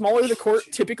 And the smaller the court,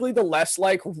 typically the less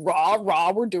like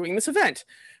rah, we're doing this event.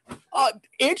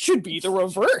 It should be the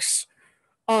reverse.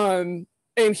 And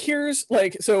here's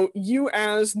like, so you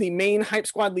as the main hype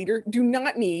squad leader do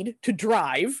not need to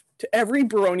drive to every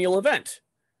baronial event.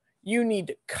 You need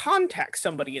to contact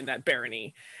somebody in that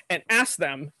barony and ask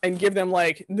them and give them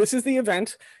like, this is the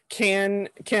event. Can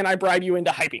I bribe you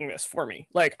into hyping this for me?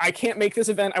 Like, I can't make this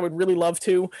event. I would really love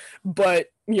to,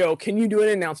 but you know, can you do an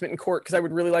announcement in court? Because I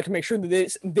would really like to make sure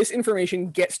that this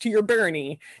information gets to your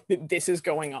barony that this is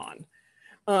going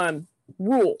on.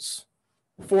 Rules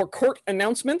for court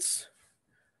announcements: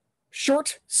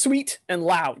 short, sweet, and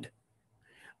loud.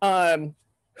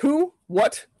 Who,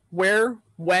 what, where,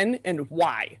 when, and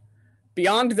why.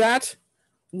 Beyond that,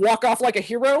 walk off like a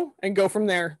hero and go from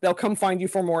there. They'll come find you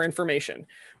for more information.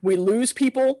 We lose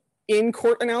people in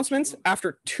court announcements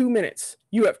after 2 minutes.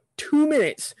 You have 2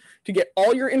 minutes to get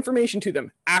all your information to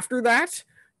them. After that,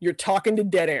 you're talking to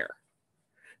dead air.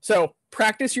 So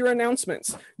practice your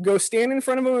announcements. Go stand in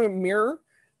front of a mirror,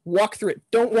 walk through it.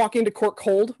 Don't walk into court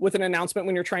cold with an announcement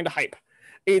when you're trying to hype.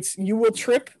 You will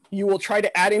trip. You will try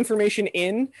to add information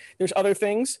in. There's other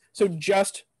things. So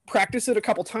just practice it a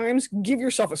couple times, give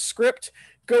yourself a script,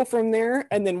 go from there,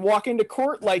 and then walk into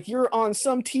court like you're on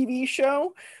some TV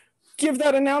show, give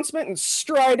that announcement and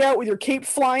stride out with your cape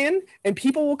flying, and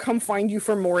people will come find you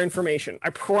for more information.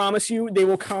 I promise you, they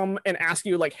will come and ask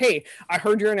you like, hey, I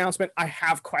heard your announcement. I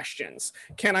have questions.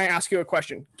 Can I ask you a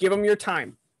question? Give them your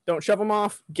time. Don't shove them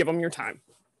off. Give them your time.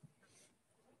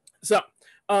 So,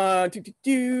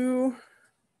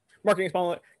 marketing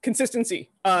small consistency.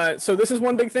 So this is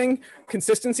one big thing: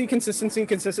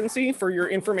 consistency for your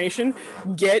information.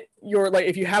 Get your, like,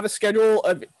 if you have a schedule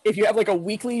of, if you have like a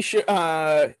weekly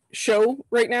show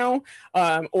right now,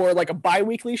 or like a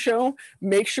bi-weekly show,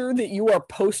 make sure that you are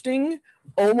posting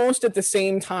almost at the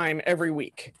same time every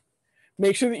week.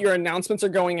 Make sure that your announcements are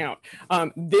going out.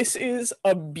 This is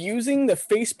abusing the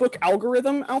Facebook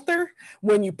algorithm out there.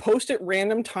 When you post at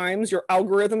random times, your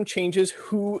algorithm changes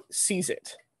who sees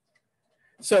it.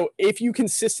 So if you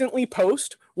consistently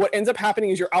post, what ends up happening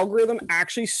is your algorithm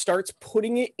actually starts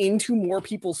putting it into more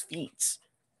people's feeds.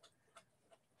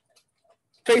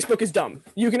 Facebook is dumb.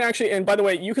 You can actually, and by the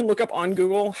way, you can look up on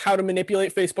Google how to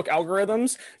manipulate Facebook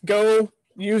algorithms. Go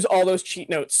use all those cheat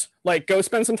notes. Like, go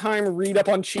spend some time, read up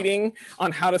on cheating,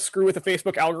 on how to screw with the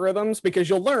Facebook algorithms, because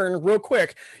you'll learn real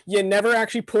quick. You never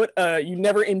actually you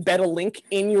never embed a link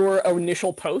in your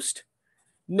initial post.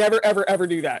 Never, ever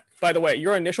do that. By the way,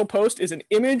 your initial post is an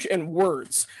image and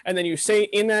words. And then you say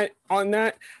on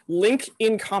that, link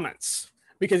in comments.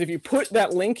 Because if you put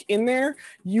that link in there,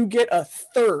 you get a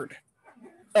third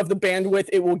of the bandwidth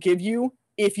it will give you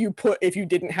if you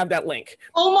didn't have that link.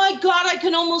 Oh my God, I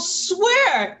can almost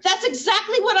swear. That's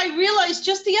exactly what I realized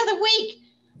just the other week.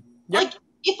 Yep. Like,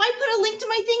 if I put a link to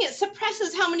my thing, it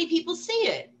suppresses how many people see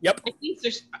it. Yep.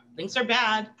 Links are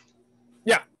bad.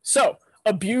 Yeah. So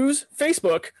abuse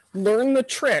Facebook, learn the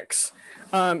tricks,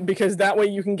 because that way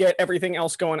you can get everything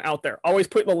else going out there. Always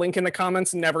put the link in the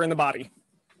comments, never in the body.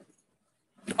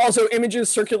 Also, images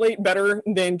circulate better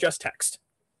than just text.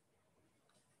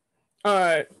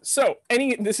 So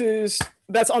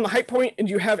that's on the hype point. And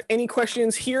do you have any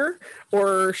questions here,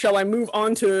 or shall I move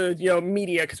on to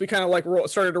media? Because we kind of like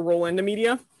started to roll into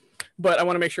media, but I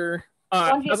want to make sure.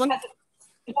 Don't have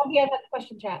a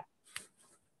question chat.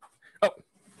 Oh.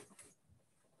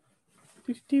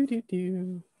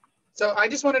 So I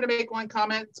just wanted to make one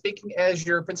comment, speaking as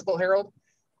your principal herald.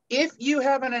 If you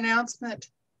have an announcement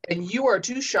and you are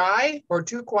too shy or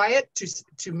too quiet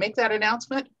to make that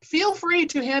announcement, feel free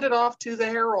to hand it off to the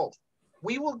herald.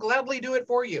 We will gladly do it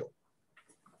for you.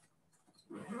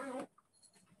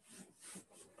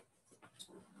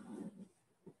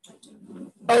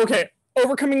 Okay,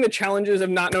 overcoming the challenges of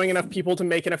not knowing enough people to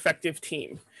make an effective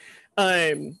team.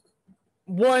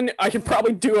 One, I could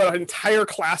probably do an entire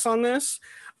class on this.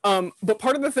 But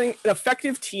part of the thing, an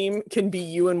effective team can be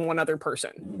you and one other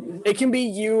person. It can be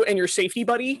you and your safety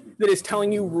buddy that is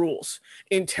telling you rules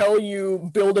until you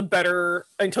build a bigger,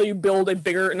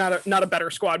 not a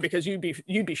better squad, because you'd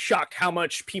be shocked how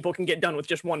much people can get done with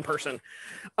just one person.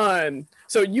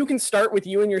 So you can start with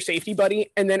you and your safety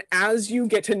buddy, and then as you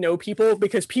get to know people,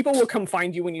 because people will come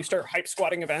find you when you start hype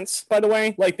squatting events, by the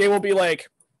way, like they will be like,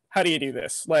 how do you do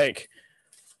this? Like,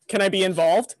 can I be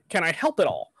involved? Can I help at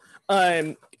all?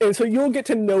 And so you'll get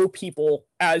to know people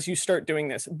as you start doing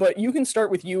this, but you can start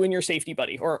with you and your safety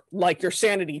buddy, or like your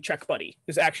sanity check buddy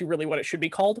is actually really what it should be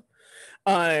called.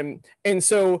 And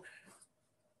so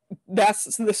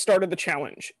that's the start of the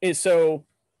challenge, is so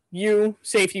you,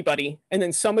 safety buddy, and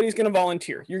then somebody's going to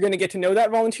volunteer. You're going to get to know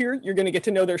that volunteer. You're going to get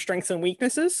to know their strengths and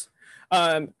weaknesses.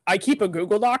 I keep a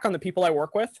Google Doc on the people I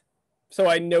work with, so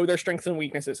I know their strengths and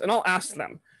weaknesses, and I'll ask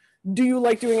them, do you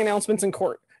like doing announcements in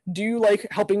court? Do you like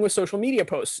helping with social media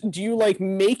posts? Do you like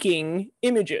making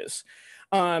images?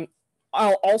 I'll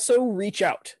also reach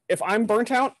out. If I'm burnt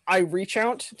out, I reach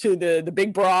out to the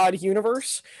big broad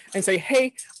universe and say,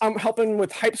 hey, I'm helping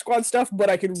with Hype Squad stuff, but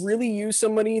I could really use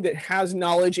somebody that has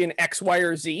knowledge in X, Y,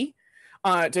 or Z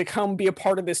to come be a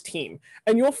part of this team.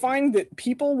 And you'll find that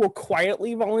people will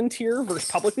quietly volunteer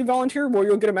versus publicly volunteer, where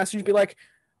you'll get a message be like,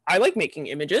 I like making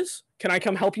images. Can I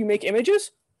come help you make images?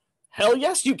 Hell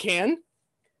yes, you can.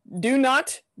 Do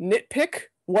not nitpick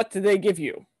what they give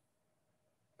you.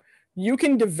 You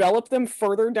can develop them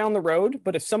further down the road,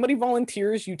 but if somebody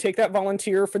volunteers, you take that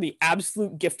volunteer for the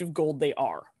absolute gift of gold they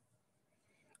are.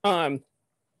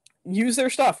 Use their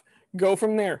stuff. Go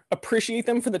from there. Appreciate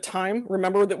them for the time.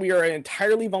 Remember that we are an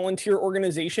entirely volunteer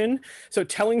organization, so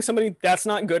telling somebody that's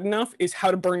not good enough is how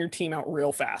to burn your team out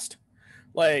real fast.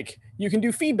 Like, you can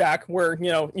do feedback where,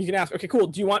 you know, you can ask, okay, cool,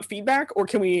 do you want feedback, or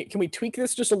can we tweak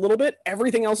this just a little bit?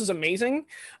 Everything else is amazing,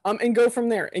 and go from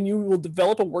there. And you will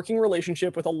develop a working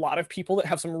relationship with a lot of people that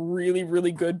have some really,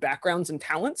 really good backgrounds and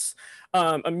talents.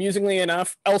 Amusingly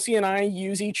enough, Elsie and I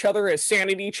use each other as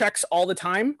sanity checks all the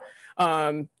time.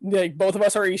 Like, both of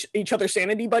us are each other's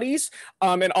sanity buddies,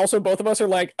 and also both of us are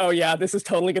like, oh yeah, this is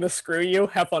totally gonna screw you,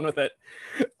 have fun with it.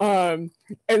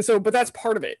 And so, but that's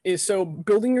part of it, is so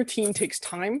building your team takes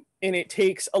time, and it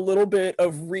takes a little bit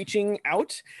of reaching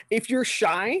out. If you're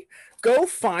shy, go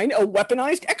find a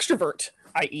weaponized extrovert,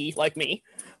 i.e. like me,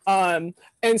 and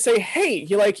say, hey,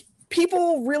 you like,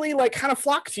 people really like kind of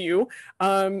flock to you.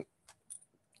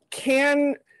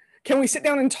 Can we sit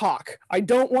down and talk? I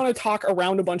don't want to talk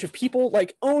around a bunch of people.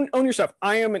 Like, own your stuff.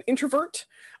 I am an introvert.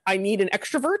 I need an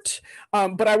extrovert,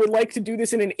 but I would like to do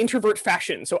this in an introvert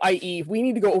fashion. So, i.e., we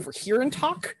need to go over here and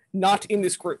talk, not in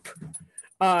this group.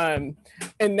 And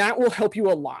that will help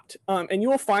you a lot. And you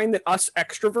will find that us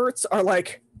extroverts are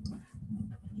like,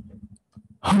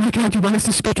 oh my God, you want us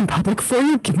to speak in public for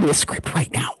you? Give me a script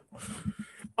right now.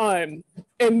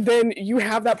 And then you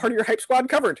have that part of your hype squad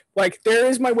covered. Like, there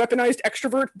is my weaponized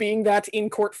extrovert being that in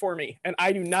court for me, and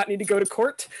I do not need to go to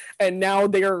court. And now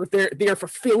they are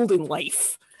fulfilled in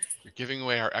life. You're giving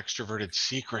away our extroverted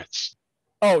secrets.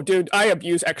 Oh, dude, I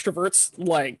abuse extroverts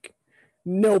like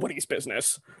nobody's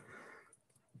business.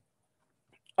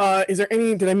 Is there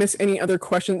any? Did I miss any other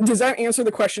questions? Does that answer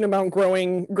the question about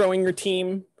growing your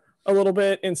team a little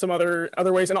bit in some other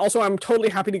ways? And also, I'm totally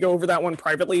happy to go over that one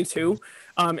privately too.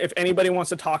 If anybody wants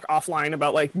to talk offline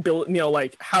about like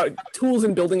like how tools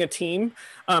in building a team,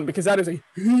 because that is a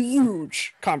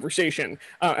huge conversation,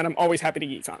 and I'm always happy to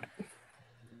geek on it.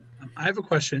 I have a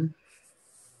question.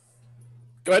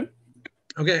 Go ahead.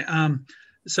 Okay.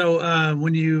 So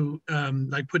when you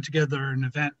like put together an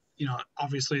event,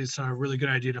 obviously it's a really good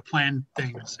idea to plan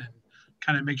things and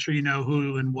kind of make sure you know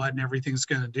who and what and everything's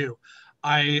going to do.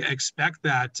 I expect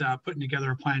that putting together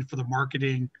a plan for the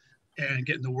marketing and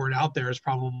getting the word out there is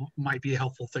might be a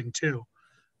helpful thing too.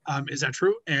 Is that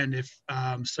true? And if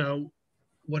so,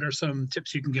 what are some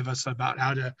tips you can give us about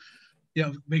how to,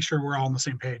 make sure we're all on the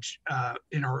same page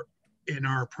in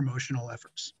our promotional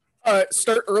efforts?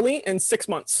 Start early and 6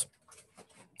 months.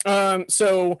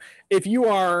 So if you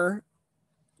are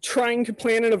trying to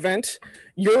plan an event,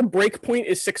 your break point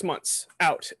is 6 months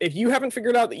out. If you haven't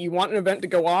figured out that you want an event to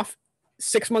go off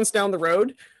 6 months down the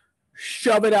road,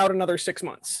 shove it out another 6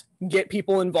 months. Get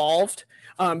people involved,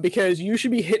 because you should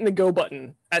be hitting the go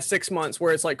button at 6 months,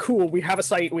 where it's like, cool, we have a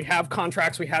site, we have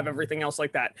contracts, we have everything else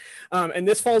like that. And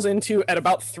this falls into at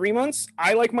about 3 months.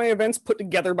 I like my events put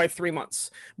together by 3 months,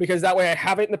 because that way I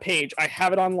have it in the page, I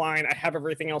have it online, I have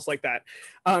everything else like that.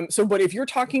 But if you're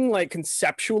talking like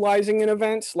conceptualizing an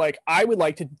event, like I would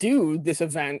like to do this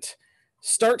event,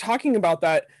 start talking about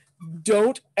that.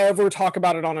 Don't ever talk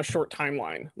about it on a short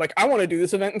timeline. Like, I want to do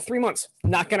this event in 3 months.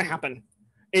 Not going to happen.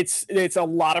 It's a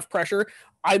lot of pressure.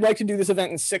 I'd like to do this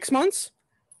event in 6 months.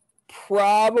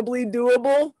 Probably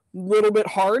doable, a little bit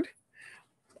hard.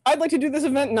 I'd like to do this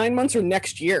event 9 months or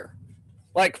next year.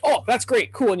 Like, oh, that's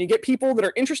great, cool. And you get people that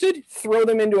are interested, throw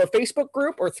them into a Facebook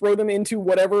group or throw them into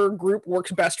whatever group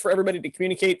works best for everybody to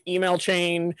communicate, email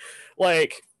chain,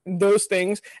 like those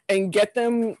things, and get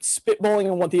them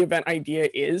spitballing on what the event idea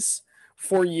is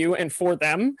for you and for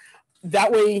them.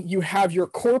 That way you have your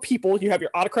core people, you have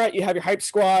your autocrat, you have your hype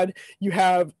squad, you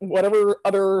have whatever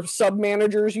other sub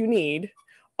managers you need,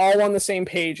 all on the same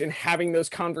page and having those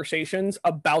conversations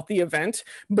about the event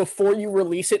before you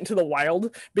release it into the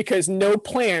wild, because no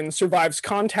plan survives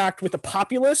contact with the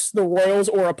populace, the royals,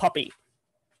 or a puppy.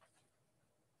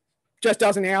 Just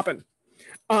doesn't happen.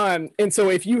 And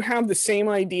so if you have the same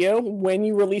idea when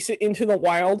you release it into the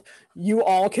wild, you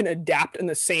all can adapt in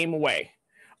the same way.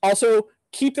 Also,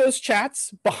 keep those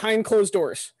chats behind closed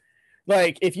doors.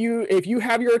 Like if you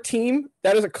have your team,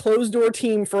 that is a closed door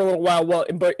team for a little while. Well,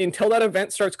 but until that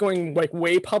event starts going like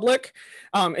way public,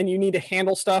 and you need to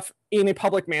handle stuff in a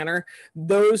public manner,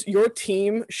 your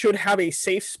team should have a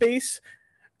safe space,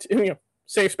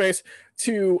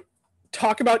 to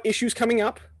talk about issues coming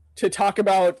up, to talk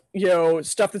about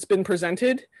stuff that's been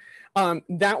presented.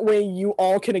 That way you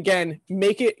all can again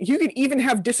make it. You can even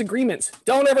have disagreements.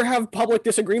 Don't ever have public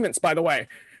disagreements, by the way.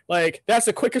 Like that's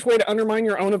the quickest way to undermine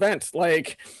your own event.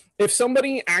 Like if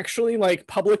somebody actually like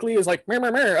publicly is like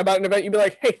about an event, you'd be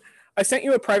like, hey, I sent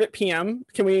you a private PM.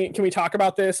 Can we talk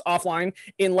about this offline?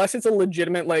 Unless it's a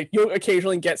legitimate, like you'll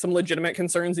occasionally get some legitimate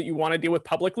concerns that you want to deal with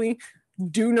publicly.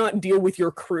 Do not deal with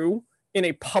your crew in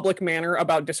a public manner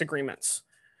about disagreements.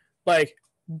 Like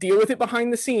deal with it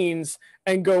behind the scenes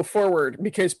and go forward,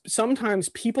 because sometimes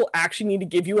people actually need to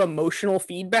give you emotional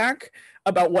feedback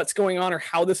about what's going on or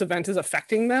how this event is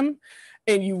affecting them.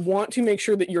 And you want to make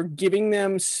sure that you're giving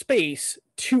them space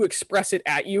to express it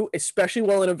at you, especially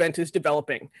while an event is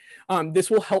developing. This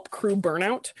will help crew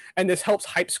burnout, and this helps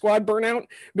Hype Squad burnout,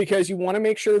 because you want to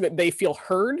make sure that they feel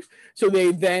heard, so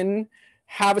they then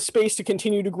have a space to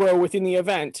continue to grow within the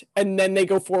event, and then they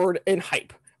go forward and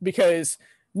hype, because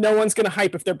no one's going to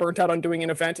hype if they're burnt out on doing an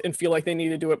event and feel like they need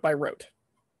to do it by rote.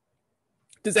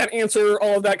 Does that answer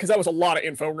all of that? Because that was a lot of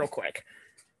info real quick.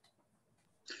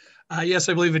 Yes,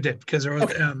 I believe it did, because there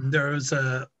was,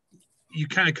 Okay. You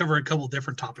kind of cover a couple of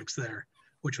different topics there,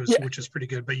 which was pretty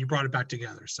good, but you brought it back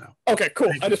together. So okay,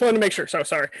 cool. I just wanted to make sure. So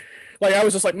sorry. Like I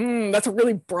was just like, that's a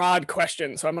really broad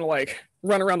question. So I'm going to like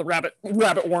run around the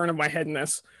rabbit warren of my head in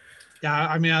this. Yeah,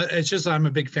 I mean, it's just I'm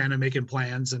a big fan of making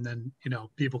plans, and then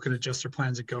people can adjust their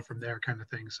plans and go from there, kind of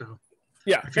thing. So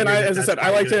yeah, and as I said,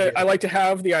 I like to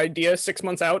have the idea 6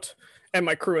 months out and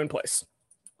my crew in place.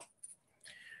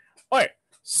 All right,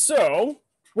 so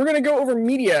we're gonna go over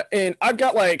media, and I've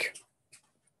got like,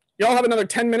 y'all have another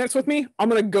 10 minutes with me. I'm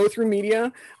gonna go through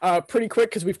media pretty quick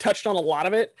because we've touched on a lot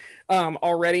of it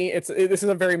already. This is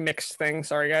a very mixed thing.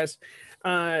 Sorry, guys.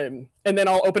 And then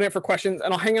I'll open it for questions,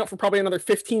 and I'll hang out for probably another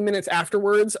 15 minutes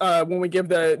afterwards when we give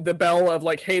the bell of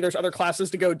like, hey, there's other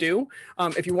classes to go do.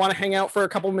 If you want to hang out for a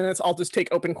couple minutes, I'll just take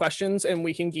open questions and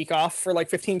we can geek off for like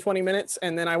 15-20 minutes,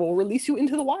 and then I will release you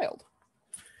into the wild.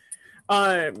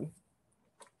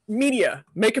 Media,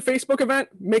 make a Facebook event,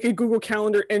 make a Google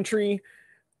Calendar entry,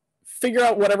 figure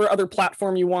out whatever other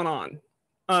platform you want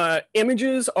on.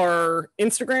 Images are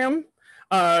Instagram.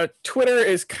 Twitter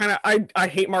is kind of, I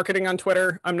hate marketing on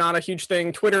Twitter. I'm not a huge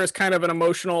thing. Twitter is kind of an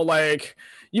emotional, like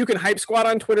you can Hype Squad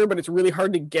on Twitter, but it's really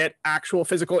hard to get actual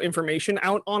physical information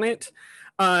out on it.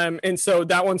 And so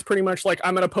that one's pretty much like,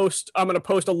 I'm going to post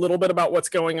a little bit about what's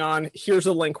going on. Here's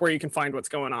a link where you can find what's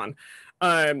going on.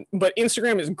 But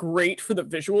Instagram is great for the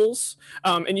visuals,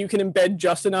 and you can embed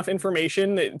just enough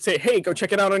information that say, hey, go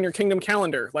check it out on your Kingdom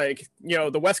calendar. Like,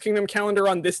 the West Kingdom calendar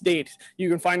on this date, you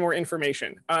can find more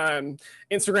information.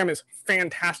 Instagram is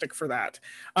fantastic for that.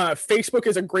 Facebook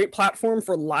is a great platform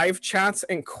for live chats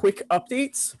and quick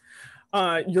updates.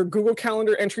 Your Google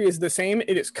Calendar entry is the same.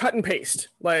 It is cut and paste.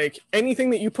 Like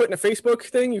anything that you put in a Facebook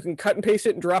thing, you can cut and paste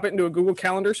it and drop it into a Google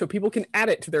Calendar so people can add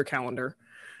it to their calendar.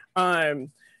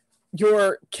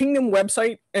 Your Kingdom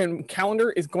website and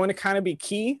calendar is going to kind of be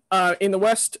key. In the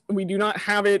West, we do not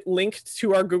have it linked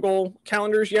to our Google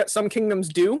calendars yet. Some kingdoms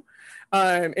do.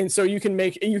 And so you can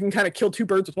kind of kill two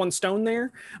birds with one stone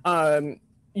there.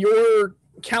 Your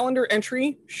calendar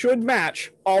entry should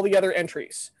match all the other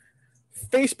entries.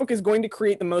 Facebook is going to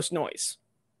create the most noise.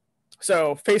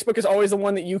 So Facebook is always the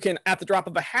one that you can, at the drop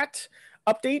of a hat,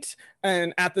 update,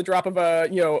 and at the drop of a,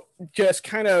 just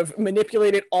kind of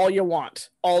manipulate it all you want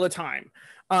all the time.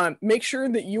 Make sure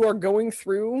that you are going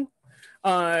through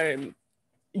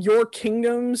your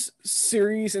kingdom's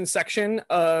series and section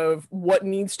of what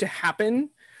needs to happen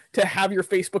to have your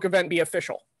Facebook event be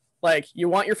official. Like, you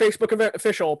want your Facebook event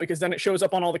official because then it shows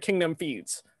up on all the kingdom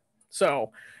feeds.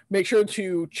 So make sure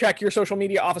to check your social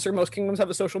media officer. Most kingdoms have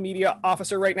a social media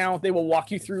officer right now. They will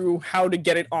walk you through how to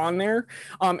get it on there,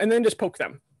 and then just poke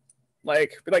them.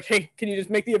 Like, be like, hey, can you just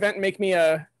make the event and make me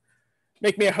a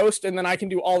host, and then I can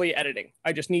do all the editing.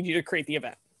 I just need you to create the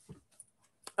event.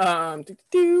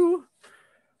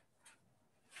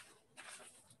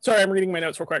 Sorry, I'm reading my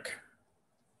notes real quick.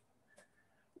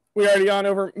 We already gone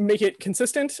over make it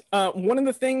consistent. One of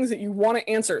the things that you want to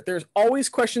answer, there's always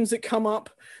questions that come up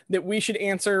that we should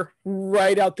answer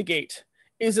right out the gate.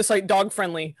 Is the site dog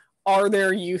friendly? Are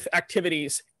there youth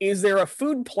activities? Is there a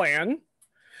food plan?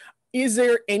 Is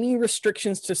there any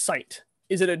restrictions to site?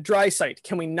 Is it a dry site?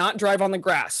 Can we not drive on the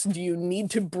grass? Do you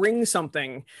need to bring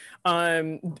something?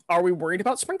 Are we worried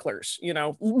about sprinklers? You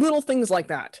know, little things like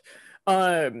that.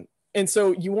 And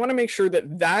so you want to make sure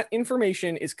that that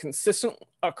information is consistent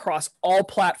across all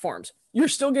platforms. You're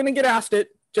still going to get asked it.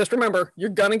 Just remember, you're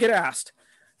going to get asked.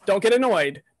 Don't get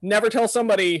annoyed. Never tell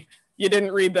somebody you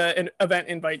didn't read the event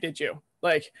invite, did you?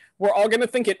 Like, we're all going to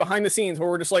think it behind the scenes where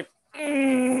we're just like,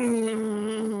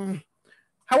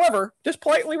 However, just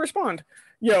politely respond.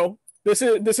 You know, this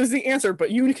is the answer,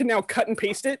 but you can now cut and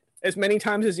paste it as many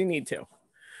times as you need to.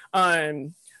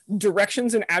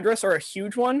 Directions and address are a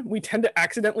huge one. We tend to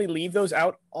accidentally leave those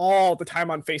out all the time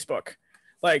on Facebook.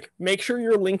 Like, make sure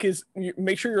your link is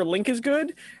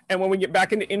good, and when we get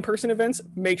back into in-person events,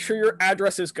 make sure your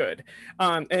address is good.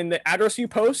 And the address you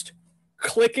post,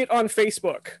 click it on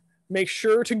Facebook. Make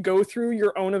sure to go through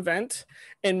your own event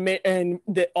and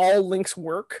that all links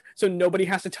work, so nobody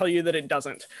has to tell you that it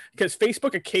doesn't, because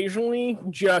Facebook occasionally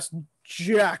just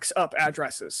jacks up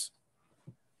addresses.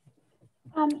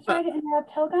 Sorry to interrupt,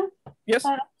 Helga. Yes?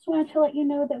 I just wanted to let you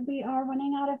know that we are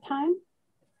running out of time.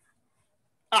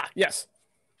 Yes.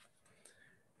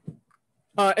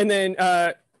 And then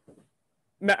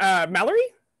Mallory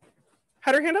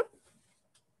had her hand up.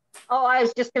 Oh, I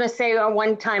was just going to say,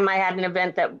 one time I had an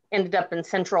event that ended up in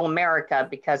Central America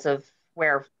because of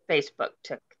where Facebook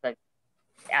took the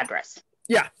address.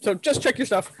 Yeah, so just check your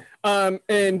stuff.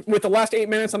 And with the last 8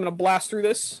 minutes, I'm going to blast through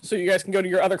this so you guys can go to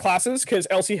your other classes, because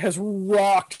Elsie has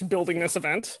rocked building this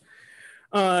event,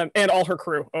 and all her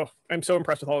crew. Oh, I'm so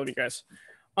impressed with all of you guys.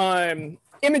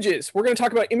 Images. We're going to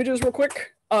talk about images real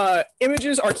quick.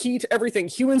 Images are key to everything.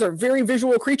 Humans are very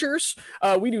visual creatures.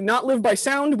 We do not live by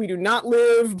sound. We do not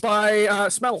live by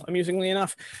smell, amusingly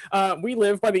enough. We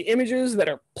live by the images that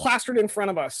are plastered in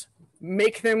front of us.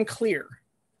 Make them clear.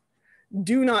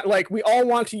 Do not, like, we all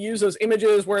want to use those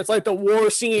images where it's like the war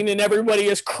scene and everybody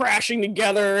is crashing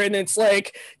together and it's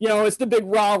like, you know, it's the big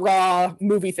rah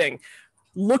movie thing.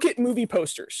 Look at movie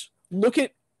posters. Look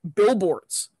at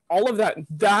billboards. All of that.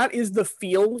 That is the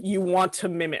feel you want to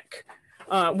mimic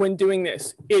when doing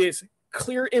this. It is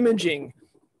clear imaging,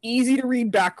 easy to read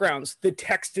backgrounds. The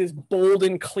text is bold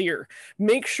and clear.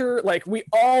 Make sure, like, we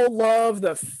all love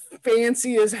the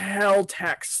fancy as hell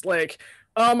text. Like,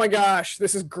 oh my gosh,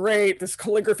 this is great. This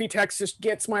calligraphy text just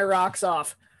gets my rocks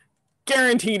off.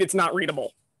 Guaranteed it's not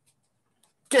readable.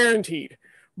 Guaranteed.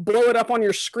 Blow it up on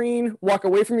your screen, walk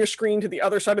away from your screen to the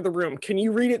other side of the room. Can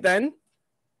you read it then?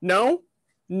 No?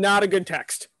 Not a good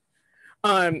text.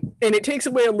 And it takes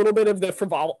away a little bit of the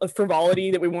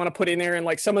frivolity that we want to put in there, and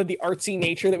like some of the artsy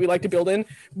nature that we like to build in.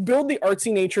 Build the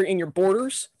artsy nature in your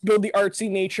borders. Build the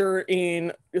artsy nature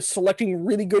in selecting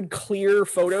really good, clear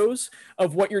photos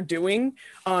of what you're doing.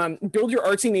 Build your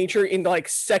artsy nature in like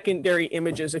secondary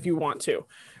images if you want to.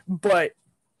 But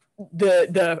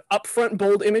the upfront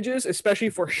bold images, especially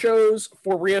for shows,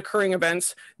 for reoccurring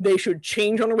events, they should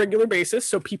change on a regular basis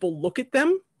so people look at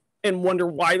them and wonder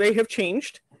why they have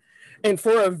changed. And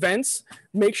for events,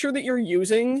 make sure that you're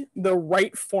using the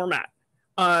right format.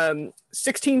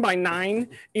 16 by 9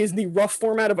 is the rough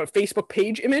format of a Facebook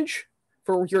page image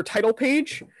for your title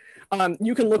page.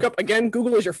 You can look up, again,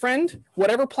 Google is your friend.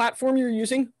 Whatever platform you're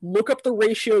using, look up the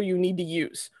ratio you need to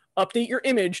use. Update your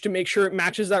image to make sure it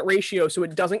matches that ratio so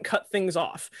it doesn't cut things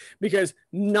off, because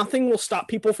nothing will stop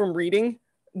people from reading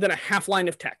than a half line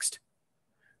of text.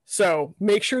 So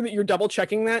make sure that you're double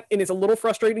checking that, and it's a little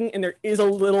frustrating and there is a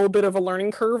little bit of a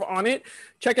learning curve on it.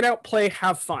 Check it out, play,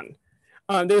 have fun.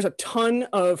 There's a ton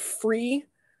of free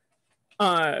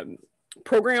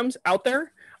programs out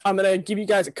there. I'm gonna give you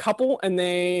guys a couple and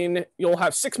then you'll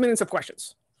have 6 minutes of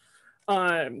questions.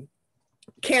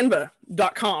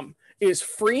 Canva.com is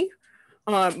free.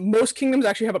 Most kingdoms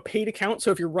actually have a paid account.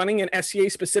 So if you're running an SCA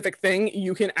specific thing,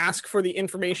 you can ask for the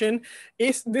information.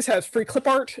 This has free clip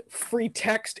art, free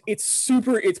text. It's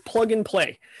plug and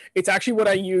play. It's actually what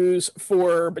I use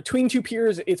for Between Two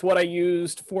Peers. It's what I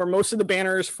used for most of the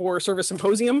banners for Service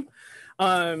Symposium.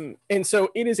 And so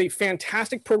it is a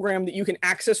fantastic program that you can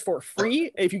access for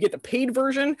free. If you get the paid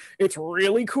version, it's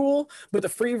really cool, but the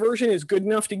free version is good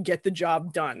enough to get the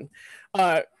job done.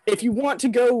 If you want to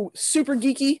go super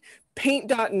geeky,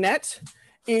 Paint.net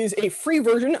is a free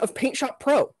version of PaintShop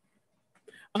Pro.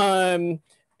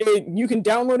 You can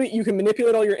download it, you can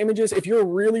manipulate all your images. If you're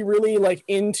really, really like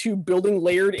into building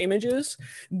layered images,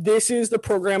 this is the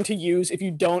program to use if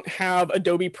you don't have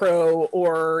Adobe Pro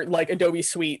or like Adobe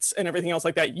Suites and everything else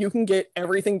like that. You can get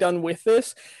everything done with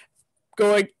this.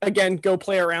 Go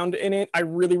play around in it. I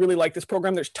really, really like this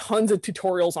program. There's tons of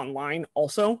tutorials online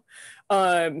also.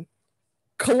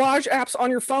 Collage apps on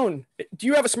your phone. Do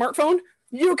you have a smartphone?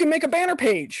 You can make a banner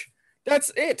page.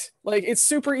 That's it. Like, it's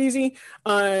super easy.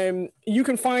 You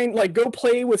can find, like, go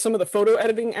play with some of the photo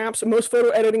editing apps. Most photo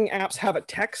editing apps have a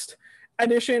text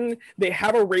edition. They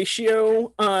have a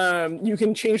ratio. You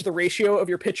can change the ratio of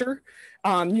your picture.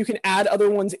 You can add other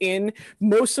ones in.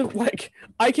 Most of, like,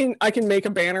 I can make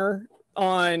a banner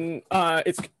on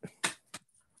it's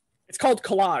called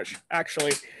Collage,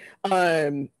 actually.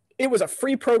 It was a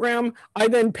free program. I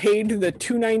then paid the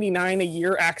 $2.99 a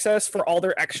year access for all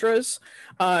their extras,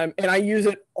 and I use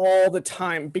it all the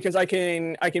time because I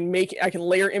can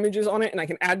layer images on it, and I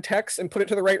can add text and put it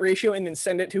to the right ratio, and then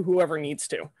send it to whoever needs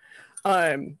to.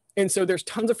 And so there's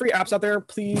tons of free apps out there.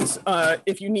 Please,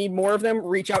 if you need more of them,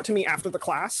 reach out to me after the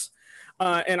class,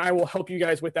 and I will help you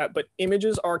guys with that. But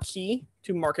images are key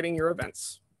to marketing your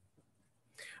events.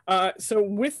 So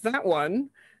with that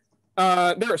one.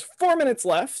 There's 4 minutes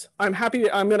left. What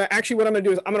I'm gonna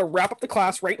do is I'm gonna wrap up the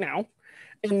class right now.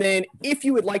 And then if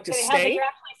you would like to stay. You're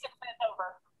actually 6 minutes over.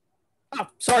 Oh,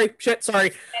 sorry.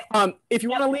 If you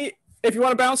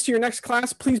want to bounce to your next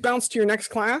class, please bounce to your next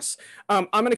class. I'm gonna